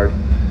practicing hard.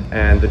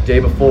 And the day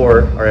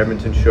before our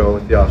Edmonton show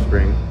with the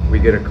Offspring, we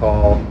get a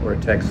call or a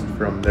text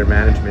from their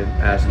management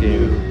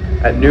asking,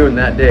 at noon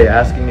that day,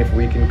 asking if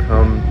we can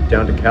come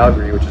down to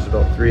Calgary, which is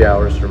about 3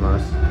 hours from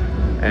us,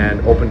 and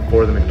open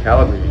for them in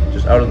Calgary,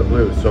 just out of the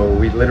blue. So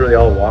we literally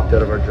all walked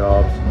out of our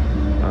jobs,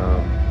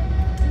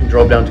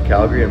 drove down to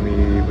Calgary, and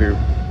we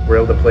were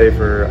able to play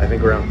for, I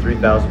think, around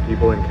 3,000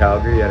 people in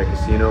Calgary at a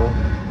casino.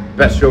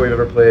 Best show we've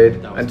ever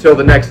played, until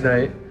the next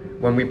night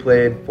when we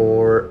played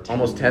for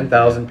almost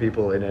 10,000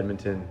 people in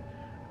Edmonton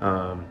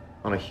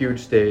on a huge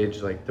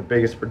stage, like the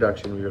biggest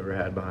production we've ever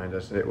had behind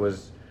us. It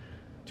was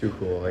too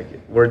cool. Like,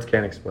 words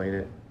can't explain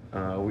it.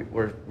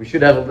 We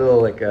should have a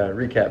little like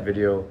recap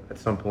video at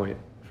some point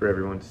for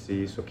everyone to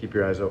see, so keep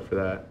your eyes out for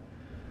that.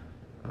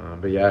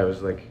 But yeah, it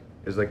was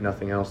like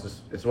nothing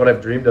else. It's what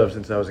I've dreamed of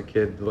since I was a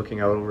kid,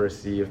 looking out over a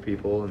sea of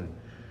people. And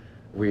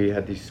we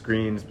had these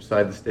screens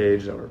beside the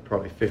stage that were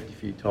probably 50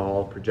 feet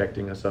tall,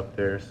 projecting us up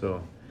there.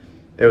 So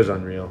it was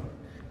unreal.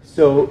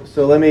 So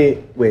let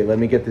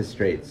me get this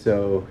straight.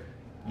 So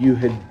you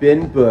had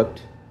been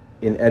booked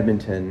in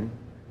Edmonton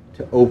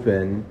to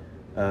open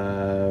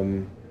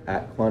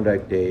at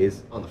Klondike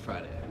Days On the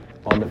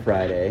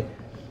Friday.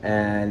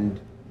 And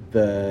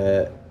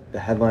the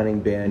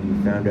headlining band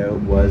you found out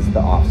was the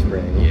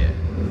Offspring. Yeah.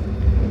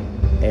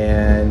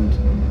 And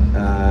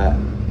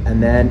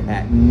then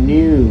at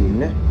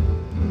noon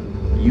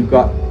you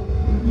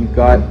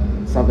got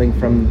something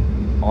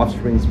from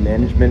Offspring's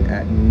management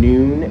at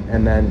noon,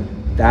 and then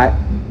that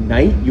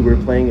night you were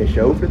playing a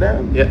show for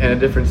them? Yeah, in a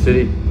different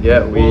city.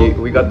 Yeah,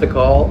 we got the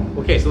call.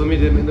 Okay, so let me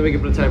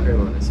put a time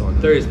frame on it. So on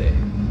Thursday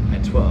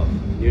at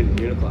 12,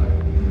 noon o'clock,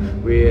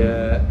 we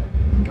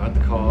got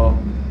the call.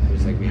 It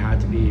was like we had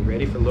to be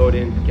ready for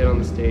load-in, get on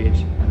the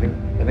stage.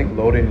 I think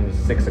load-in was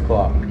 6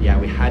 o'clock. Yeah,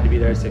 we had to be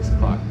there at 6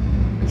 o'clock.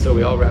 And so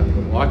we all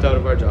walked out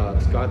of our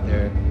jobs, got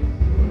there,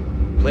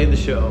 played the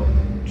show,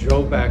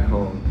 drove back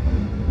home,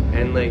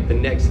 and like the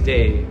next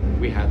day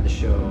we had the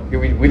show.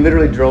 We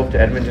literally drove to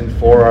Edmonton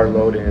for our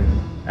load-in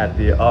at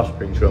the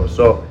Offspring show.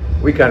 So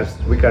we kind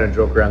of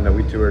joke around that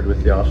we toured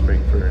with the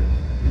Offspring for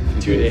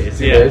 2 days.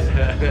 Two days.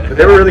 But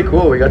they were really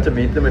cool. We got to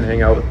meet them and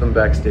hang out with them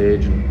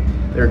backstage, and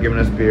they were giving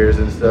us beers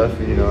and stuff.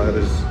 And, you know, it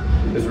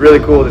was really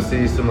cool to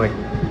see some like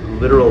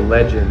literal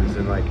legends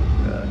and like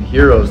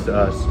heroes to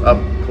us up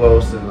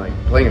close and like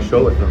playing a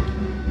show with them.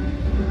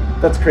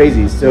 That's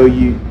crazy. So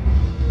you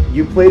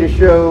played a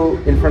show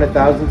in front of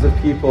thousands of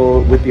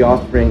people with the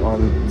Offspring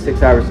on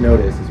 6 hours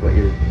notice is what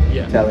you're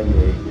telling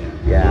me.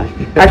 Yeah.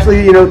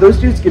 Actually, you know, those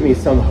dudes give me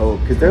some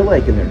hope because they're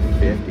like in their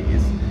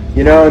 50s,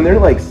 you know, and they're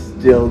like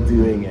still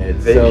doing it.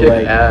 They so kick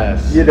like,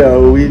 ass. you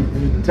know, we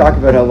talk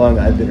about how long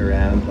I've been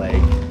around.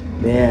 Like,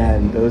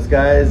 man, those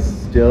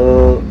guys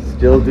still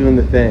still doing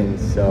the things.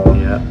 So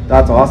Yeah.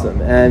 that's awesome.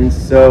 And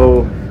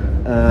so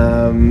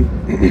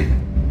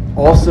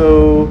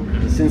also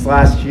since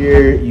last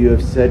year, you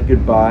have said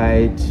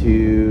goodbye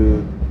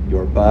to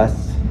your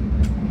bus.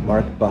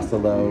 Mark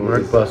Busolo.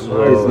 Mark is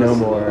Busolo no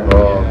more.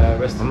 Oh, Yeah,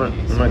 rest I'm in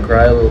peace. gonna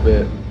cry a little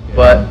bit,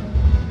 but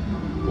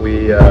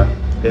we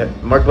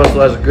Mark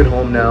Busolo has a good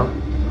home now,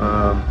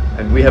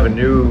 and we have a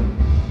new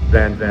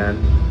van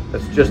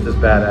that's just as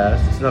badass.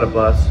 It's not a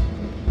bus.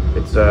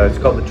 It's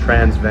called the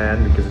Trans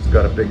Van because it's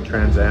got a big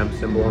Trans Am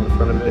symbol on the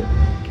front of it.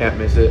 Can't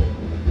miss it.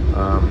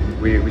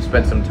 We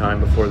spent some time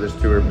before this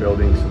tour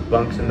building some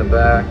bunks in the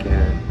back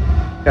and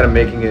kind of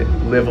making it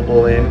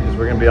livable in because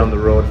we're gonna be on the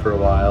road for a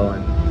while,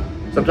 and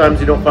sometimes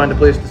you don't find a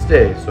place to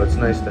stay, so it's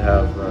nice to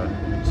have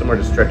somewhere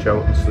to stretch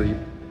out and sleep.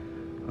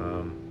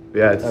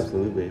 Yeah,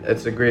 Absolutely.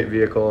 It's a great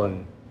vehicle,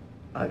 and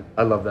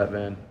I love that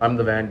van. I'm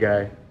the van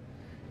guy.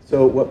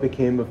 So what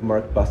became of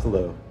Mark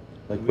Busolo?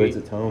 Like, where's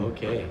its home?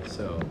 Okay,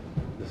 so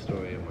the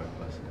story of Mark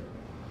Busolo.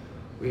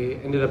 We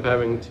ended up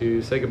having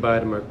to say goodbye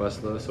to Mark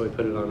Busolo, so we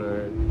put it on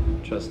our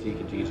trusty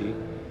Kijiji,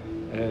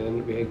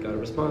 and we got a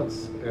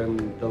response.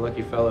 And the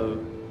lucky fellow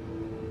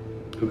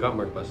who got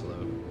Mark Busolo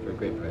for a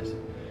great price,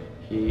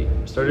 he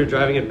started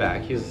driving it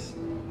back. He's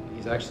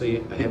actually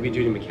a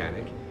heavy-duty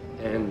mechanic,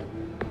 and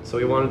so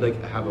he wanted to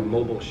have a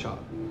mobile shop,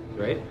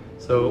 right?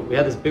 So we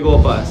had this big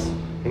old bus,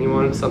 and he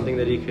wanted something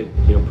that he could,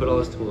 put all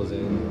his tools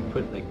in,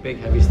 put like big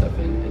heavy stuff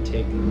in, and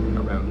take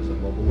around as a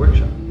mobile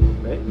workshop,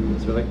 right?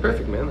 So we're like,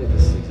 perfect, man, like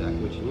this is exactly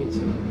what you need.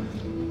 So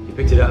he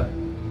picked it up,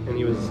 and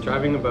he was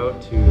driving about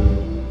to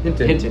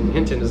Hinton.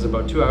 Hinton is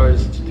about 2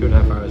 hours to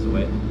 2.5 hours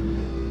away.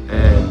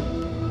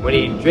 And when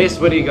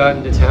he got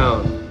into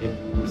town, it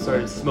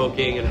started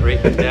smoking and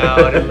breaking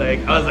down, and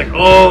I was like,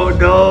 oh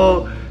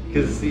no.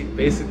 Because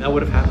basically that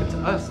would have happened to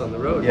us on the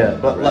road. Yeah,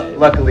 but right?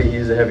 luckily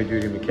he's a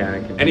heavy-duty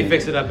mechanic. And he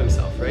fixed it up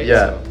himself, right?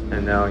 Yeah, So,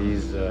 and now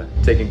he's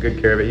taking good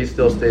care of it. He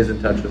still stays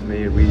in touch with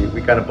me.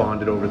 We kind of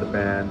bonded over the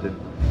band, and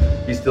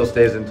he still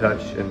stays in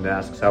touch and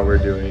asks how we're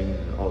doing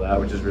and all that,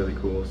 which is really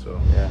cool. So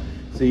Yeah.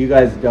 So you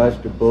guys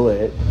dodged a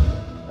bullet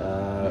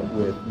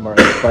with Mark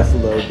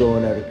Busolo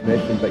going out of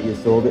commission, but you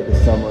sold it to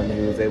someone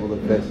who was able to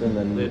fix them,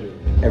 and Literally.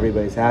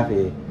 everybody's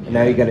happy. And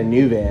now you got a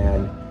new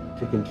van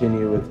to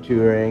continue with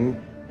touring.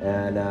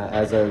 And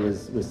as I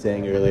was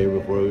saying earlier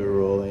before we were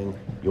rolling,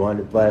 you wanted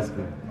to bless,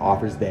 the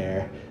offer's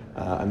there.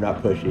 I'm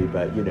not pushy,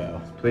 but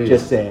Please.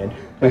 just saying.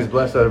 please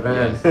bless our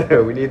van.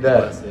 Yes. We need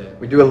that. Bless it.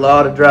 We do a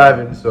lot of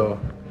driving, so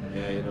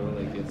yeah,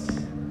 it's,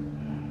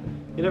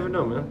 you never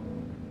know, man.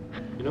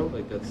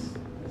 That's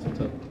what's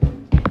up.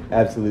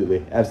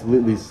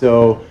 Absolutely.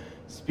 So,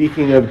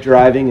 speaking of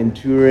driving and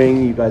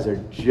touring, you guys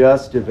are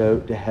just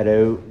about to head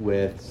out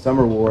with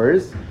Summer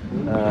Wars.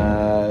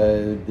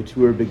 The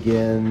tour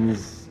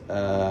begins.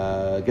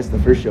 I guess the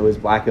first show is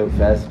Blackout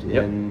Fest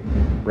Yep. in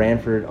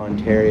Brantford,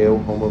 Ontario,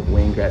 home of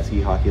Wayne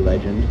Gretzky, hockey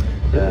legend.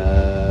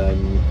 I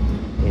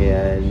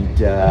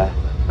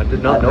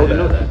did not know I didn't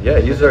know that. that. Yeah,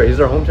 he's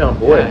our hometown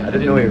boy. Yeah, I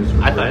didn't know he was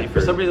from for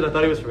Brantford. some reason I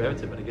thought he was from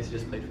Edmonton, but I guess he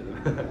just played for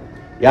them.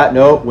 Yeah,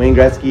 no, Wayne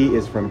Gretzky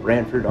is from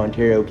Brantford,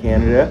 Ontario,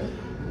 Canada,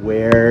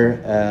 where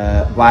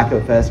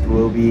Blackout Fest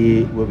will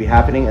be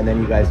happening, and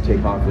then you guys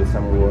take off with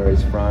Summer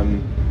Wars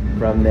from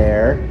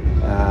there.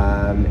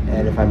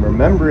 And if I'm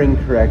remembering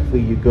correctly,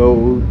 you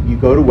go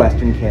to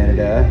Western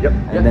Canada, Yep.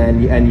 and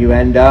then you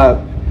end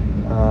up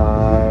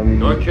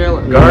North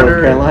Carolina.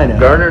 North Carolina.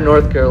 Garner,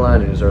 North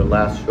Carolina is our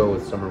last show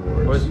with Summer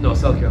Wars. No,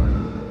 South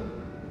Carolina.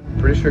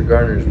 Pretty sure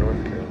Garner is North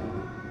Carolina.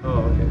 Oh,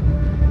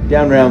 okay.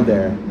 down around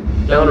there.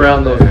 Down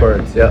around those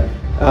parts, yeah.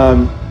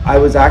 I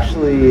was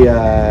actually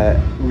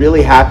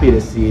really happy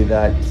to see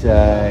that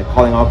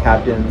Calling All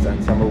Captains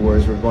and Summer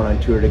Wars were going on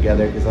tour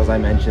together, because as I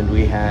mentioned,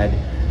 we had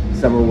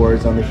Summer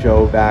Wars on the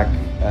show back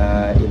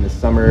in the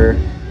summer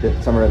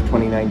of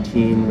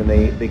 2019 when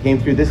they came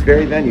through this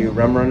very venue,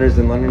 Rum Runners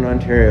in London,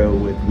 Ontario,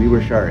 with We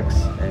Were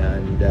Sharks.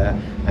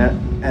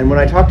 And when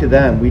I talked to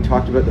them, we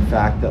talked about the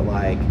fact that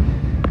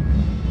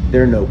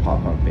there are no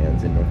pop punk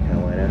bands in North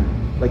Carolina,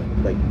 like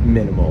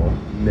minimal,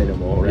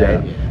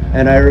 right? Yeah.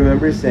 And I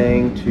remember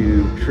saying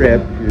to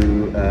Tripp,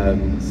 who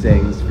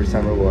sings for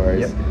Summer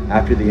Wars, Yep.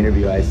 after the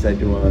interview, I said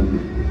to him,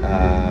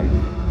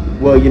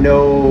 well,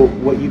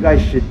 what you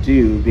guys should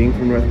do, being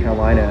from North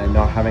Carolina and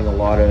not having a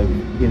lot of,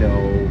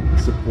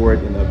 support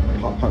in the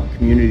pop punk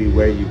community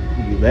where you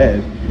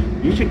live,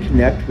 you should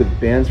connect with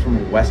bands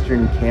from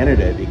Western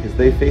Canada, because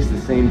they face the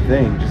same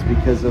thing, just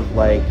because of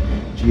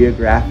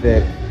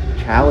geographic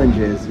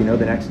challenges. The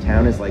next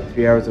town is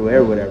 3 hours away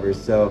or whatever.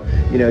 So,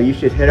 you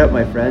should hit up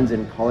my friends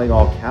in Calling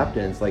All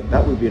Captains.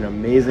 That would be an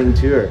amazing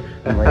tour.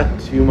 And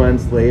 2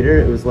 months later,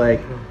 it was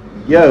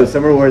yo,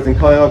 Summer Wars and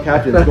Calling All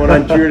Captains going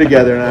on tour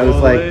together. And I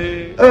was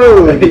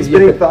did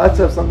Spinning Thoughts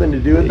have something to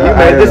do with that? You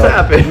made I don't this know.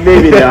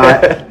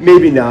 happen.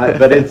 Maybe not,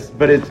 but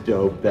it's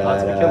dope that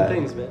Lots become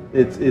things, man.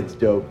 it's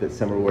dope that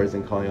Summer Wars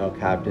and Calling All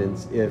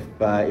Captains. If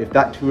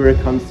that tour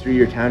comes through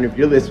your town, if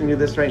you're listening to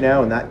this right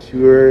now and that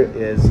tour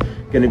is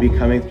going to be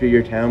coming through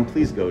your town,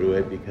 please go to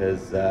it,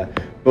 because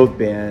both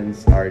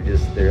bands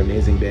they're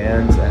amazing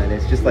bands, and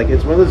it's just like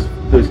it's one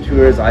of those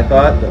tours I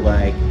thought that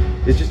like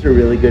it's just a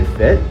really good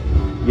fit,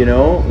 you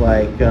know,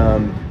 like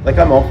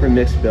I'm all for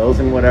mixed bills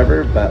and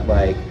whatever, but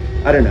like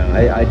I don't know,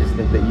 I just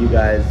think that you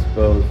guys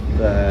both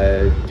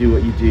do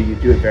what you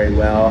do it very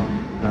well.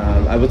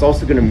 I was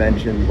also going to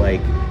mention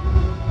like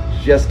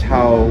just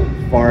how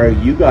far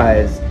you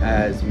guys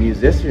as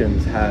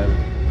musicians have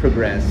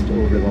progressed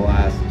over the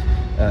last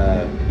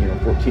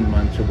 14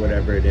 months or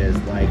whatever it is.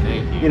 Like,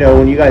 you know,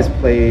 when you guys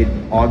played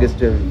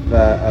August of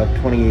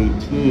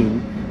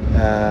 2018,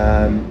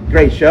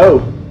 great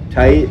show,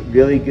 tight,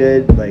 really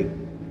good, like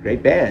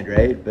great band,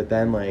 right? But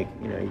then like,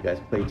 you know, you guys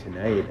played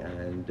tonight,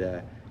 and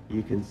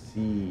you can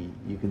see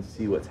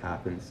what's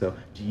happened. So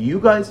do you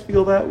guys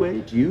feel that way?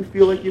 Do you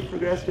feel like you've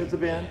progressed as a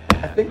band?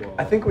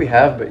 I think we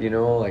have, but you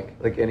know,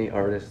 like any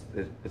artist,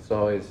 it's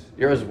always,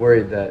 you're always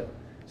worried that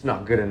it's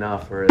not good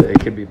enough or it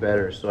could be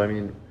better. So I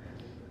mean,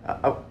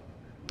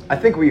 I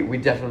think we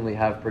definitely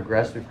have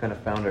progressed. We've kind of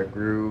found our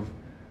groove.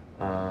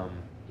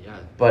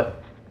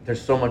 But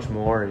there's so much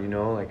more, you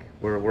know, like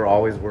we're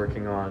always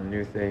working on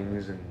new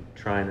things and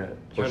trying to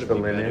push the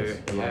limits.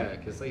 Yeah,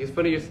 because like it's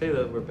funny you say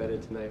that we're better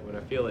tonight when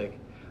I feel like,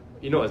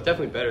 you know, it's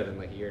definitely better than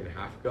like a year and a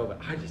half ago, but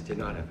I just did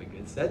not have a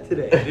good set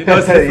today. You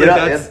know, so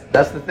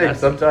that's the thing.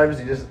 Sometimes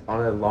you just,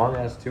 on a long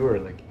ass tour,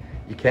 like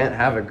you can't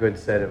have a good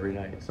set every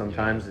night.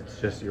 Sometimes it's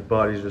just your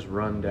body's just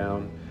run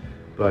down.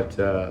 But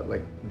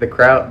like the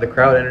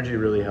crowd energy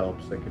really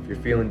helps. Like if you're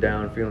feeling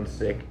down, feeling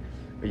sick,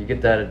 but you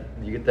get that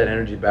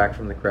energy back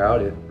from the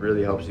crowd, it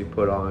really helps you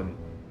put on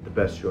the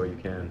best show you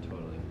can.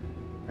 Totally.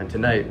 And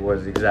tonight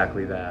was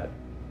exactly that.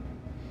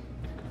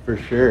 For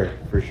sure,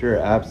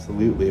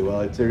 absolutely.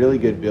 Well, it's a really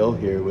good bill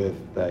here with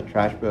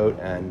Trash Boat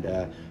and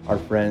our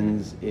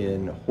friends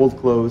in Hold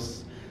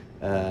Close,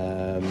 who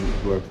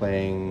are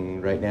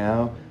playing right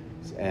now,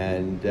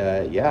 and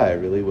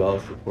really well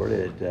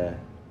supported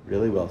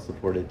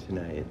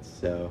tonight.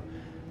 So,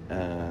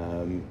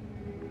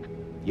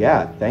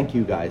 thank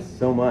you guys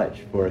so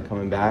much for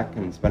coming back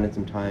and spending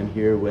some time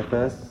here with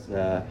us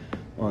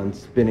on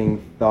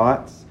Spinning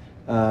Thoughts.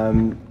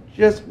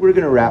 We're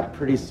going to wrap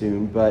pretty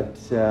soon, but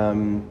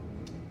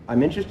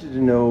I'm interested to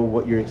know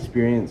what your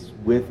experience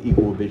with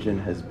Equal Vision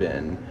has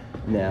been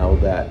now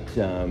that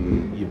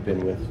you've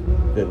been with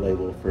the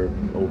label for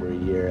over a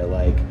year.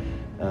 Like,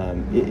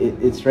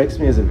 it strikes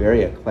me as a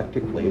very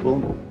eclectic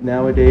label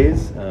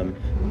nowadays.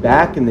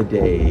 Back in the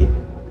day,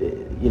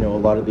 you know, a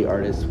lot of the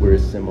artists were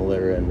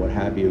similar and what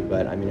have you,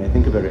 but I mean, I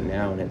think about it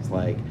now and it's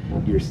like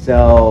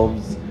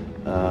yourselves,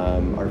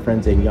 our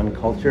friends in Young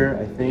Culture,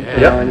 I think,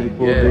 are on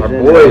Equal Vision. Our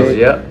boys, right?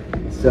 yeah.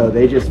 So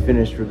they just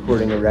finished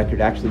recording a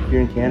record, actually here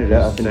in Canada,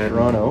 up in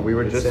Toronto. We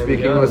were just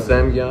speaking with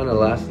Sam Guiana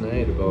last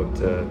night about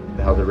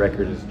how the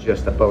record is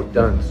just about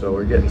done, so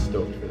we're getting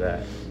stoked for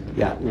that.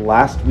 Yeah,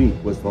 last week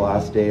was the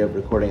last day of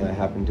recording. I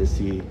happened to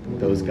see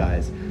those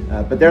guys.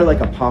 But they're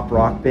like a pop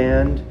rock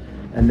band.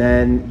 And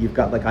then you've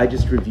got, like, I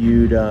just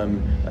reviewed a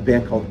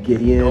band called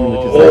Gideon,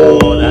 which is like...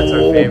 that's our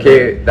favorite.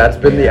 Okay, that's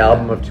been the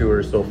album of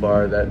tour so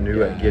far. That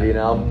new Gideon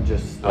album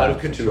just slaps Out of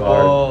Control. too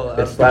hard.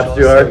 It slaps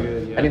too hard. So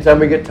good, Anytime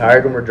we get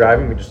tired when we're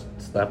driving, we just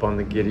slap on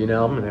the Gideon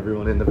album and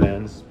everyone in the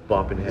van's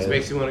bopping heads. It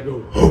makes you want to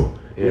go,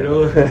 you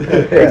know?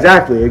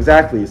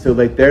 Exactly. So,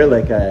 like, they're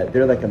like a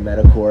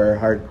metalcore,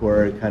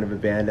 hardcore kind of a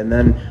band. And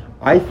then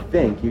I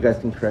think, you guys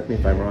can correct me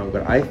if I'm wrong,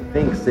 but I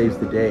think Saves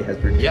the Day has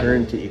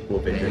returned to Equal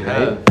Vision,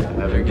 right?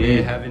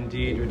 They have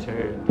indeed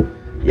returned.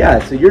 Yeah,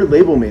 so you're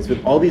label mates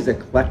with all these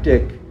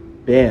eclectic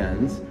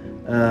bands,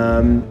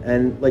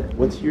 and like,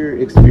 what's your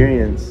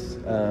experience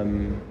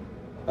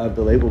of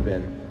the label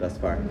been thus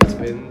far? It's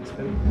been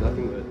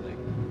nothing but like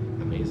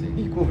amazing.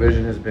 Equal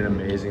Vision has been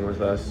amazing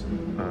with us.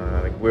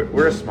 Like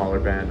we're a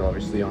smaller band,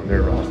 obviously, on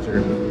their roster,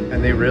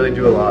 and they really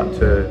do a lot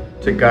to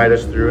guide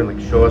us through and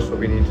like show us what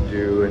we need to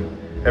do. And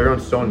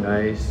everyone's so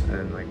nice,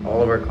 and like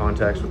all of our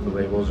contacts with the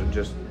labels are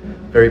just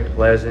very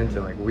pleasant,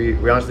 and like we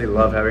honestly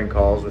love having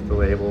calls with the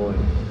label, and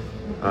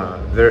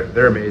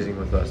they're amazing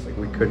with us. Like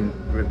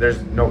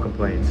there's no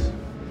complaints.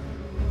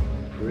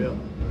 For real.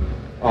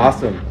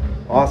 Awesome.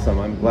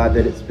 I'm glad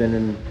that it's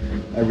been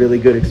a really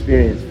good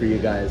experience for you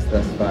guys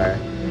thus far.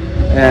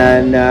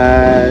 And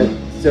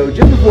so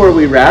just before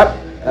we wrap,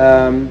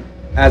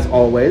 as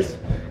always,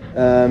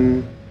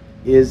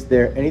 is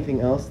there anything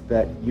else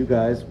that you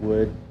guys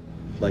would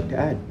like to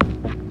add?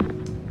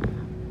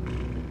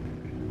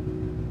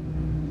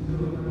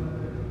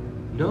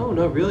 No,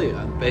 not really.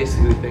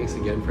 Basically, thanks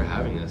again for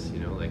having us. You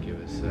know, like it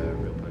was a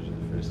real pleasure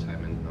the first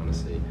time, and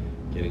honestly,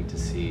 getting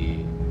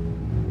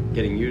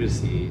you to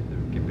see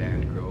the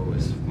band grow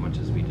as much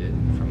as we did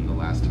from the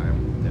last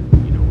time that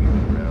we've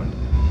been around.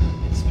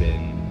 It's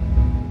been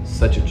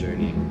such a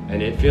journey,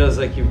 and it feels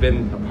like you've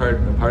been a part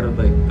of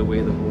like the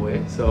whole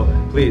way. So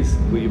please,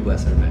 will you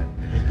bless our band?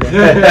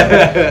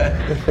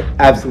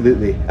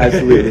 Absolutely.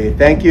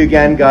 Thank you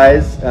again,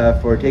 guys,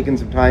 for taking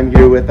some time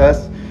here with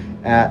us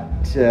at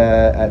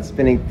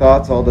Spinning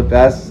Thoughts. All the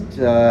best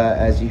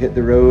as you hit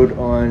the road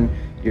on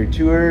your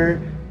tour,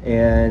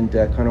 and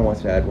Connor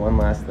wants to add one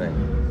last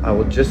thing. I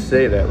will just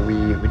say that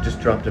we just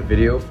dropped a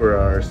video for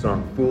our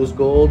song Fool's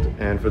Gold,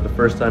 and for the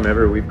first time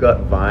ever, we've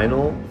got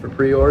vinyl for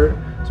pre-order.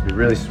 So it'd be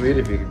really sweet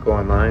if you could go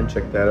online,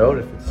 check that out.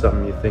 If it's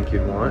something you think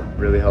you'd want, it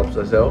really helps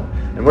us out.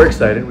 And we're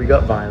excited. We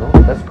got vinyl.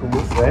 That's cool,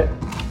 right?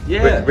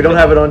 Yeah. We don't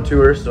have it on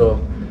tour, so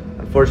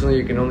unfortunately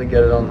you can only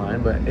get it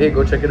online. But hey,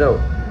 go check it out.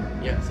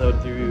 Yeah, it's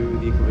out through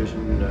the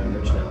Ecovision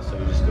merch now. So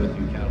you just go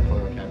through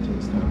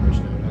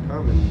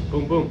CattleFarmerCaptains.merchnow.com and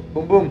boom, boom,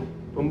 Boom, boom.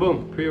 boom,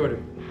 boom, pre-order.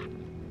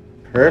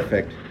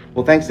 Perfect.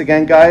 Well, thanks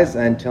again, guys.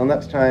 Until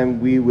next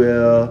time, we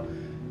will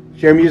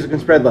share music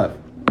and spread love.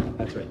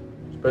 That's right.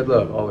 Spread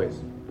love,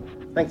 always.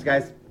 Thanks,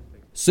 guys.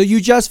 So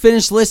you just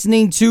finished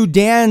listening to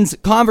Dan's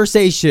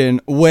conversation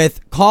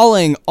with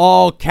Calling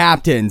All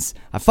Captains.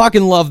 I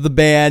fucking love the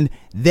band.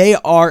 They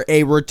are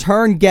a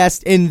return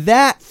guest, and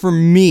that, for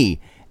me,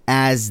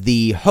 as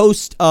the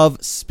host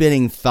of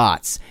Spinning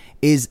Thoughts,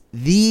 is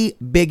the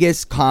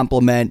biggest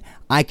compliment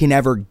I can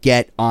ever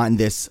get on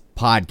this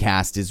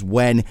podcast, is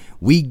when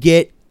we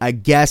get a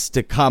guest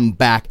to come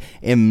back.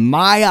 In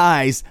my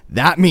eyes,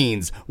 that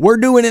means we're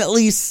doing at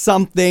least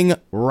something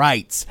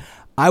right.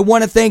 I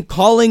want to thank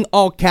Calling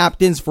All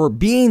Captains for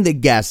being the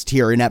guest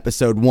here in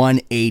episode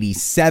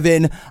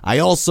 187. I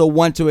also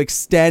want to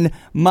extend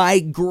my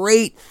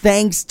great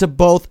thanks to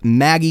both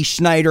Maggie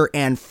Schneider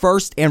and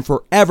First and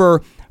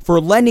Forever for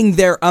lending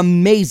their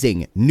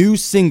amazing new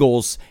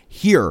singles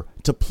here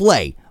to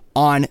play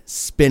on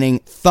Spinning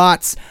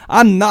Thoughts.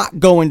 I'm not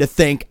going to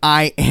thank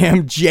I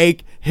Am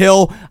Jake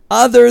Hill,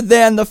 other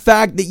than the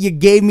fact that you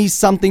gave me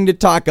something to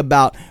talk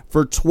about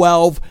for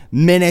 12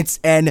 minutes.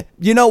 And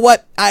you know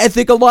what? I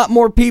think a lot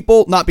more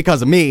people, not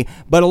because of me,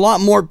 but a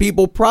lot more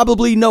people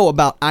probably know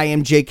about I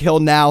Am Jake Hill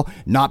now,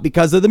 not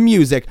because of the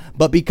music,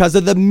 but because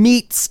of the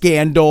meat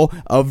scandal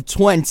of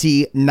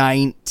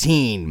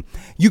 2019.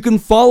 You can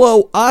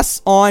follow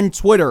us on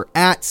Twitter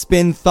at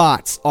Spin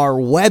Thoughts. Our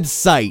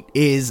website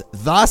is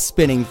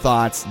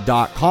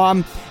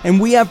thespinningthoughts.com, and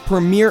we have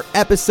premiere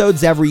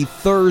episodes every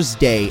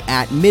Thursday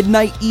at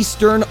midnight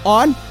Eastern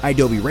on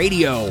Adobe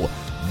Radio.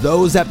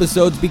 Those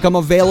episodes become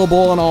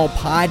available on all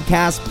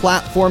podcast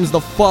platforms the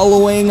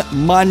following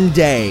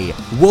Monday.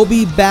 We'll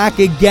be back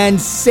again,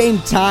 same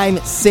time,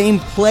 same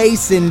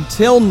place.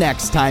 Until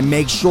next time,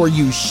 make sure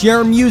you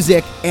share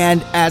music,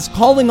 and as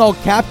Calling All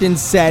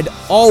Captains said,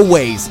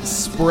 always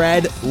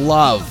spread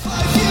love.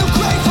 I feel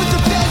great with the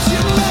bed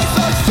you make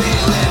us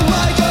feeling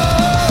like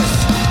us.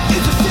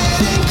 It's a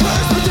fitting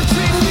curse, but the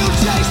dream you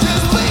chase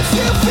just leaves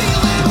you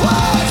feeling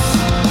worse.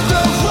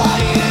 The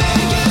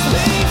writing is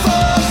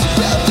painful, she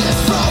built this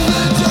from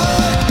the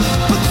dirt,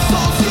 but the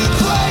souls keep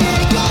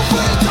crying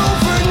over and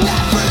over,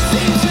 never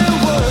seem to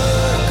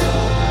work.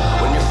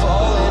 When you're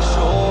falling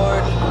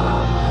short,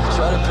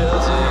 try to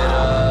build it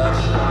up,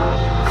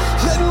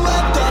 and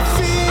let the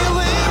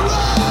feeling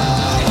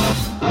ride.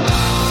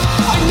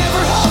 I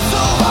never held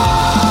so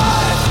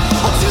hard.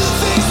 I'll do the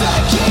things that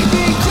keep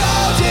me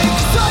grounded,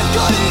 'cause I've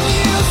gotten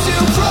used to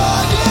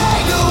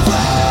running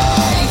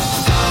away.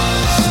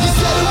 You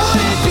said it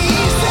wouldn't be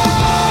easy,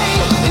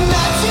 and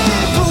I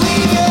didn't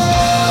believe you.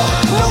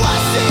 No, I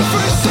see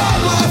firsthand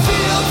where I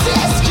feel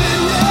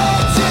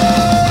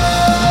disconnected.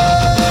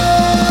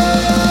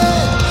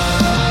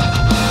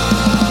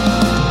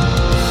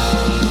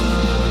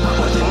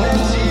 With an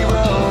empty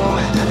room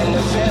and a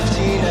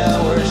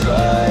 15-hour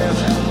drive,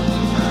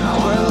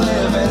 we're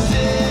living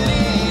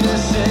city to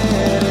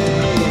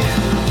city.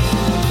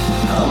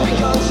 I'll be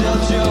gone till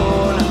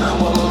June.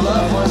 While